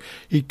Medicare,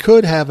 he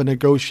could have a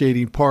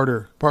negotiating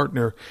partner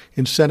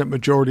in Senate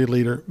Majority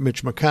Leader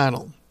Mitch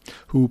McConnell,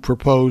 who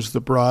proposed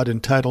the broad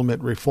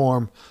entitlement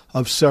reform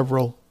on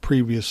several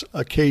previous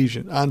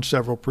occasions.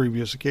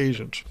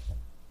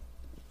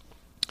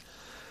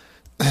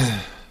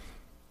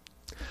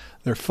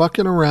 They're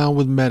fucking around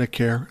with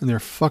Medicare, and they're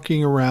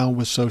fucking around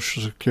with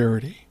Social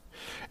Security.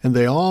 And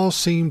they all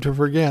seem to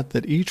forget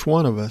that each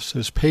one of us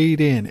has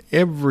paid in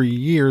every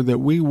year that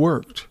we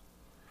worked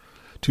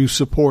to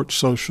support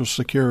Social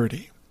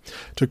Security.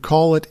 To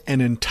call it an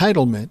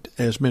entitlement,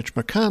 as Mitch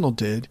McConnell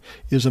did,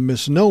 is a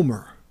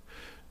misnomer.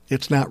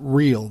 It's not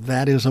real.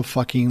 That is a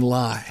fucking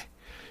lie.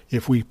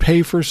 If we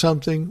pay for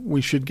something,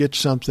 we should get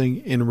something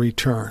in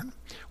return.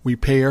 We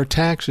pay our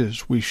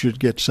taxes, we should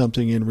get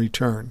something in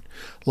return,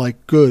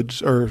 like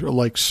goods or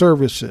like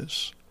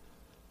services.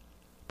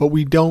 But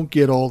we don't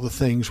get all the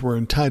things we're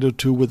entitled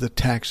to with the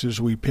taxes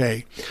we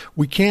pay.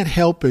 We can't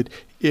help it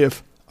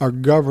if our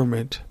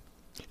government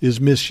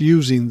is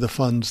misusing the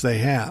funds they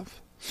have.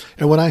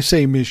 And when I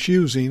say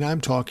misusing,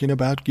 I'm talking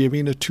about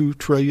giving a $2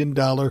 trillion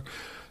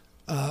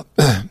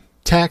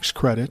tax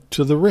credit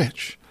to the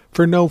rich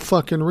for no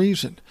fucking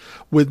reason,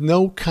 with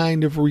no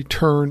kind of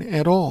return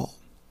at all.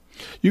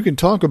 You can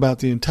talk about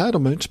the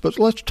entitlements, but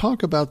let's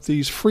talk about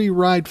these free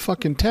ride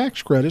fucking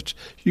tax credits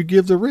you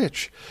give the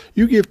rich.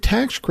 You give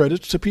tax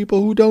credits to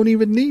people who don't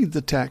even need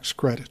the tax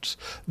credits.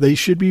 They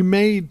should be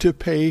made to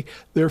pay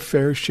their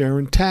fair share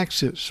in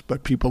taxes.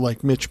 But people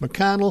like Mitch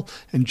McConnell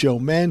and Joe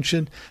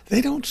Manchin,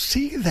 they don't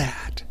see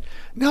that.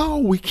 No,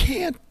 we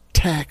can't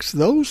tax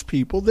those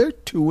people. They're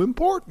too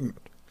important.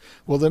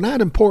 Well, they're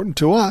not important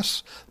to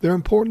us. They're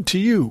important to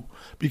you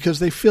because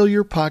they fill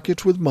your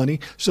pockets with money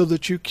so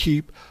that you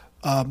keep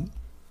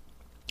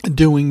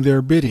doing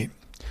their bidding.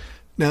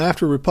 Now,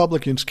 after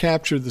Republicans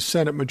captured the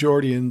Senate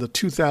majority in the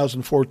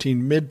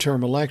 2014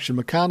 midterm election,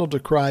 McConnell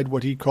decried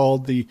what he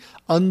called the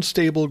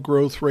unstable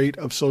growth rate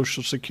of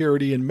Social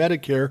Security and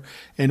Medicare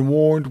and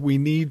warned we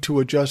need to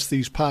adjust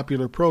these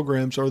popular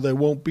programs or they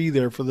won't be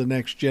there for the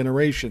next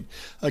generation.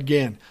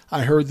 Again,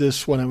 I heard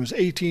this when I was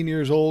 18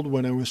 years old,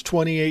 when I was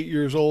 28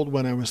 years old,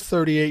 when I was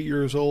 38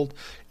 years old.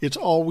 It's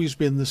always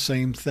been the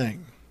same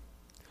thing.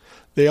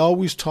 They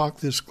always talk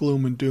this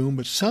gloom and doom,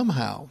 but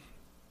somehow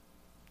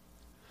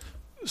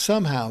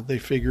they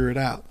figure it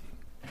out.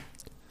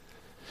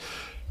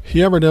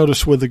 You ever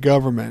notice with the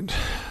government,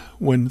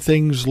 when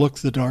things look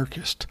the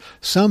darkest,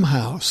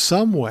 somehow,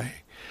 some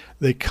way,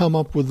 they come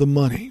up with the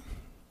money.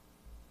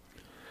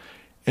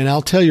 And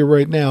I'll tell you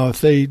right now, if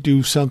they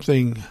do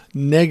something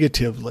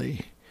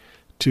negatively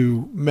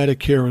to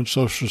Medicare and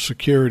Social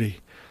Security,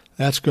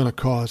 that's going to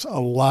cause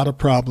a lot of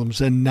problems,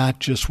 and not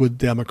just with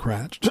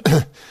Democrats.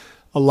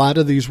 A lot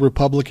of these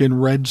Republican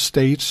red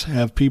states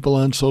have people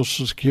on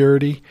Social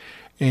Security,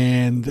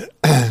 and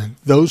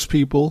those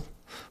people's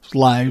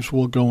lives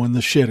will go in the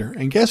shitter.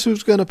 And guess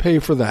who's going to pay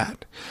for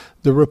that?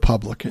 The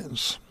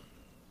Republicans.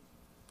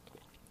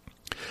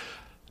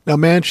 Now,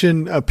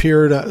 Manchin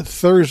appeared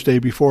Thursday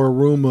before a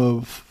room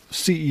of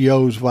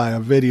CEOs via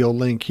video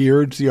link. He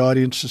urged the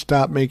audience to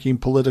stop making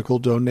political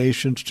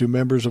donations to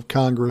members of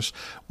Congress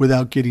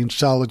without getting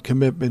solid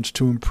commitments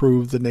to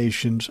improve the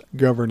nation's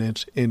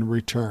governance in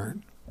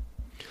return.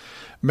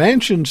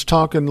 Manchin's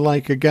talking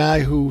like a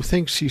guy who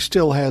thinks he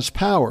still has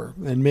power,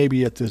 and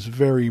maybe at this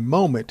very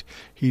moment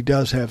he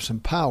does have some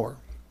power.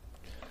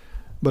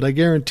 But I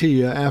guarantee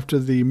you, after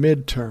the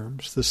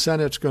midterms, the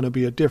Senate's going to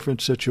be a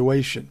different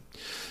situation.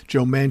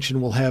 Joe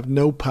Manchin will have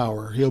no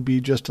power. He'll be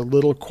just a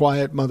little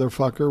quiet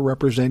motherfucker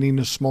representing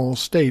a small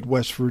state,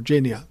 West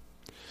Virginia.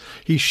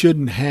 He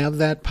shouldn't have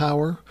that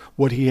power.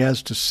 What he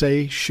has to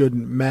say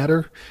shouldn't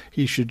matter.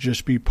 He should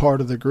just be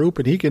part of the group,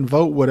 and he can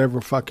vote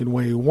whatever fucking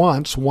way he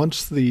wants.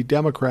 Once the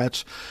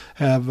Democrats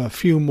have a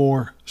few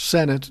more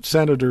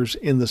senators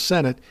in the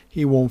Senate,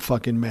 he won't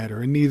fucking matter,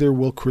 and neither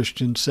will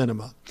Kyrsten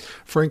Sinema.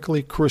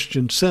 Frankly,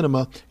 Kyrsten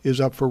Sinema is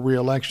up for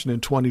re-election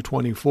in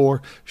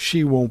 2024.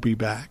 She won't be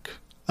back.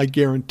 I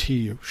guarantee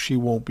you she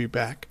won't be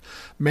back.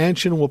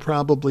 Manchin will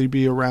probably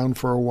be around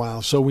for a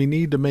while, so we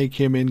need to make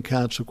him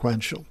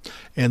inconsequential.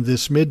 And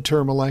this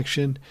midterm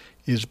election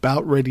is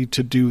about ready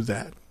to do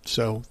that.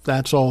 So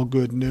that's all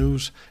good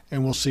news,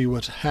 and we'll see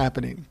what's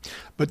happening.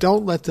 But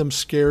don't let them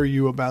scare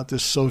you about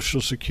this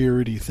Social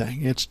Security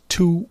thing. It's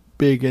too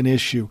big an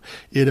issue.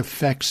 It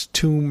affects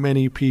too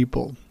many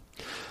people.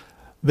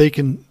 They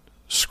can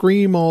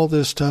scream all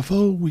this stuff,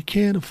 oh, we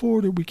can't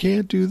afford it, we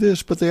can't do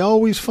this, but they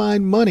always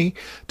find money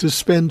to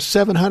spend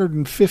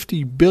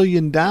 $750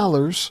 billion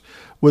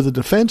with the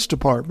Defense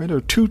Department,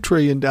 or $2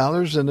 trillion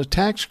and a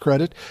tax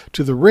credit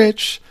to the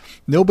rich.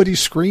 Nobody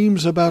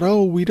screams about,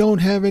 oh, we don't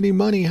have any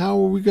money, how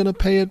are we going to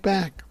pay it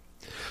back?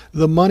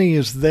 The money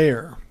is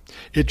there.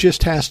 It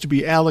just has to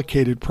be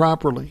allocated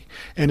properly.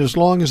 And as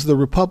long as the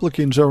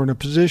Republicans are in a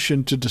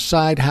position to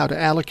decide how to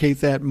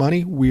allocate that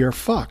money, we are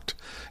fucked.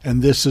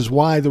 And this is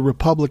why the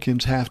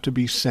Republicans have to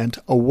be sent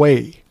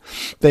away.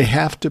 They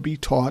have to be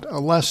taught a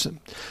lesson.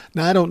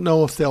 Now, I don't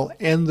know if they'll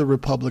end the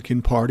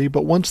Republican Party,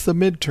 but once the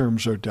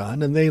midterms are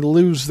done and they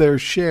lose their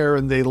share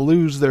and they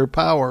lose their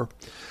power,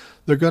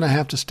 they're going to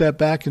have to step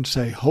back and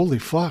say, holy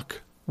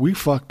fuck, we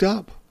fucked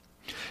up.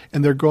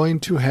 And they're going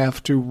to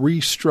have to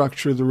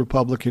restructure the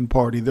Republican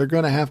Party. They're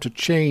going to have to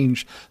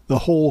change the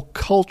whole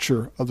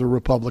culture of the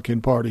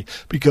Republican Party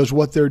because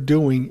what they're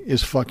doing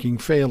is fucking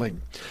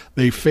failing.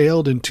 They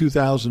failed in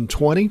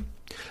 2020.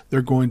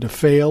 They're going to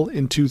fail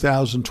in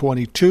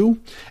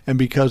 2022. And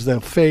because they'll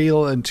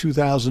fail in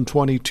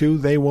 2022,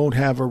 they won't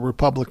have a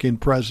Republican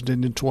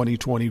president in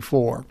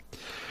 2024.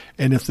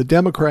 And if the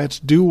Democrats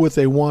do what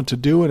they want to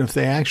do, and if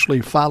they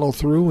actually follow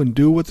through and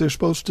do what they're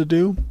supposed to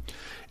do,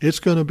 it's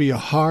going to be a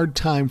hard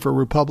time for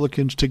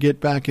Republicans to get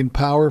back in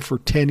power for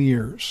 10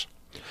 years.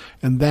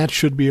 And that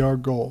should be our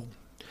goal.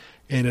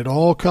 And it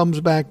all comes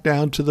back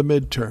down to the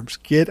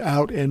midterms. Get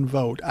out and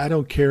vote. I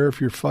don't care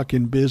if you're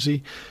fucking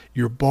busy.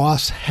 Your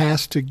boss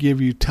has to give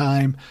you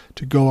time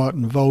to go out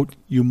and vote.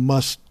 You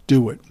must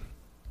do it.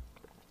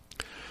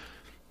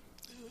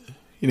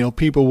 You know,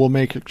 people will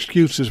make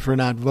excuses for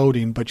not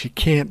voting, but you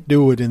can't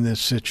do it in this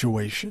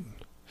situation.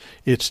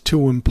 It's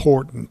too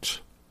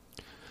important.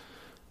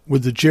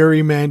 With the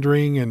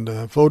gerrymandering and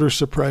voter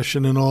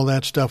suppression and all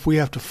that stuff, we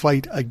have to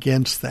fight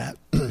against that.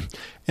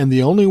 And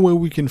the only way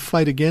we can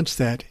fight against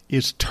that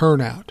is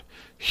turnout.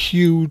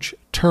 Huge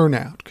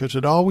turnout, because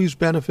it always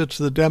benefits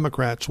the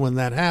Democrats when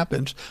that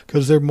happens,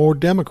 because there are more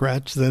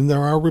Democrats than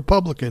there are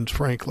Republicans,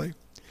 frankly.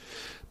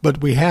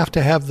 But we have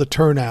to have the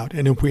turnout,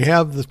 and if we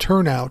have the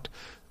turnout,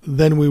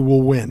 then we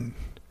will win.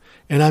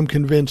 And I'm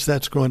convinced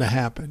that's going to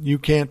happen. You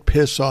can't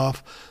piss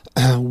off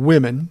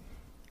women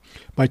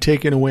by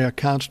taking away a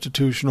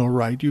constitutional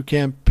right. You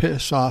can't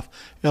piss off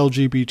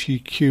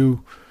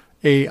LGBTQAI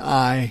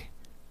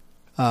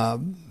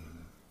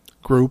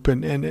group,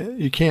 and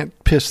you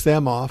can't piss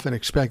them off and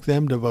expect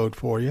them to vote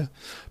for you.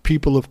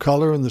 People of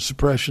color and the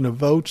suppression of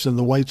votes and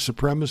the white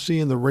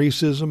supremacy and the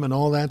racism and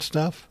all that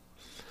stuff.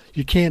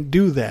 You can't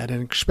do that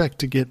and expect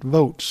to get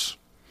votes.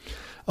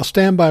 I'll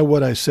stand by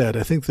what I said.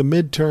 I think the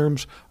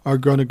midterms are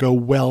going to go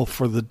well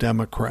for the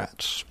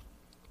Democrats.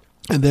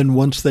 And then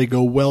once they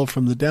go well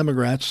from the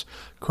Democrats,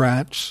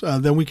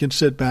 then we can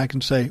sit back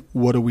and say,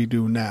 what do we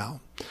do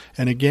now?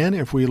 And again,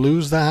 if we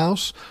lose the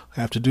House,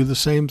 I have to do the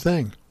same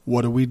thing.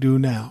 What do we do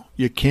now?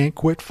 You can't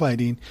quit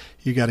fighting.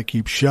 You got to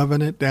keep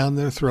shoving it down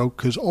their throat,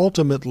 because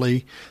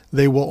ultimately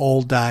they will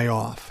all die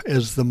off.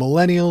 As the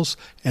millennials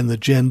and the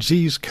Gen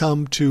Zs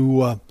come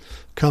to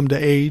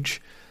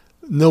age,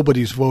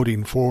 nobody's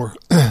voting for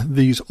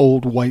these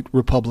old white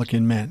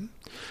Republican men.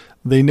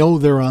 They know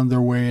they're on their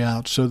way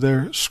out, so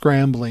they're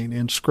scrambling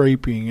and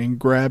scraping and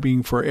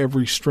grabbing for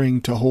every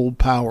string to hold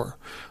power.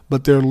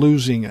 But they're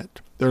losing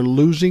it. They're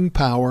losing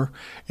power,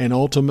 and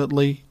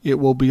ultimately it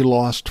will be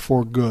lost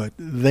for good.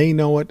 They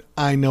know it,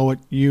 I know it,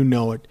 you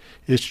know it.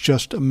 It's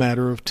just a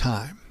matter of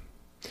time.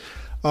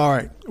 All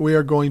right, we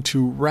are going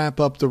to wrap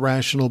up the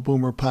Rational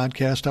Boomer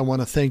podcast. I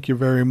want to thank you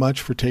very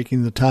much for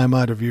taking the time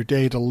out of your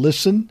day to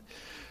listen.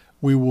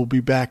 We will be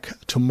back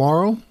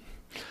tomorrow.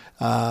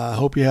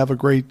 Hope you have a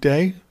great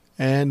day,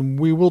 and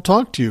we will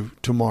talk to you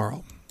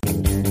tomorrow.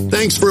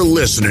 Thanks for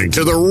listening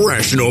to the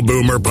Rational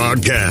Boomer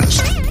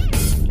podcast.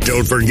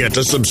 Don't forget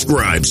to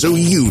subscribe so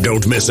you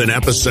don't miss an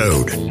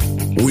episode.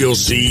 We'll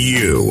see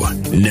you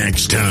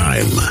next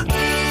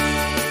time.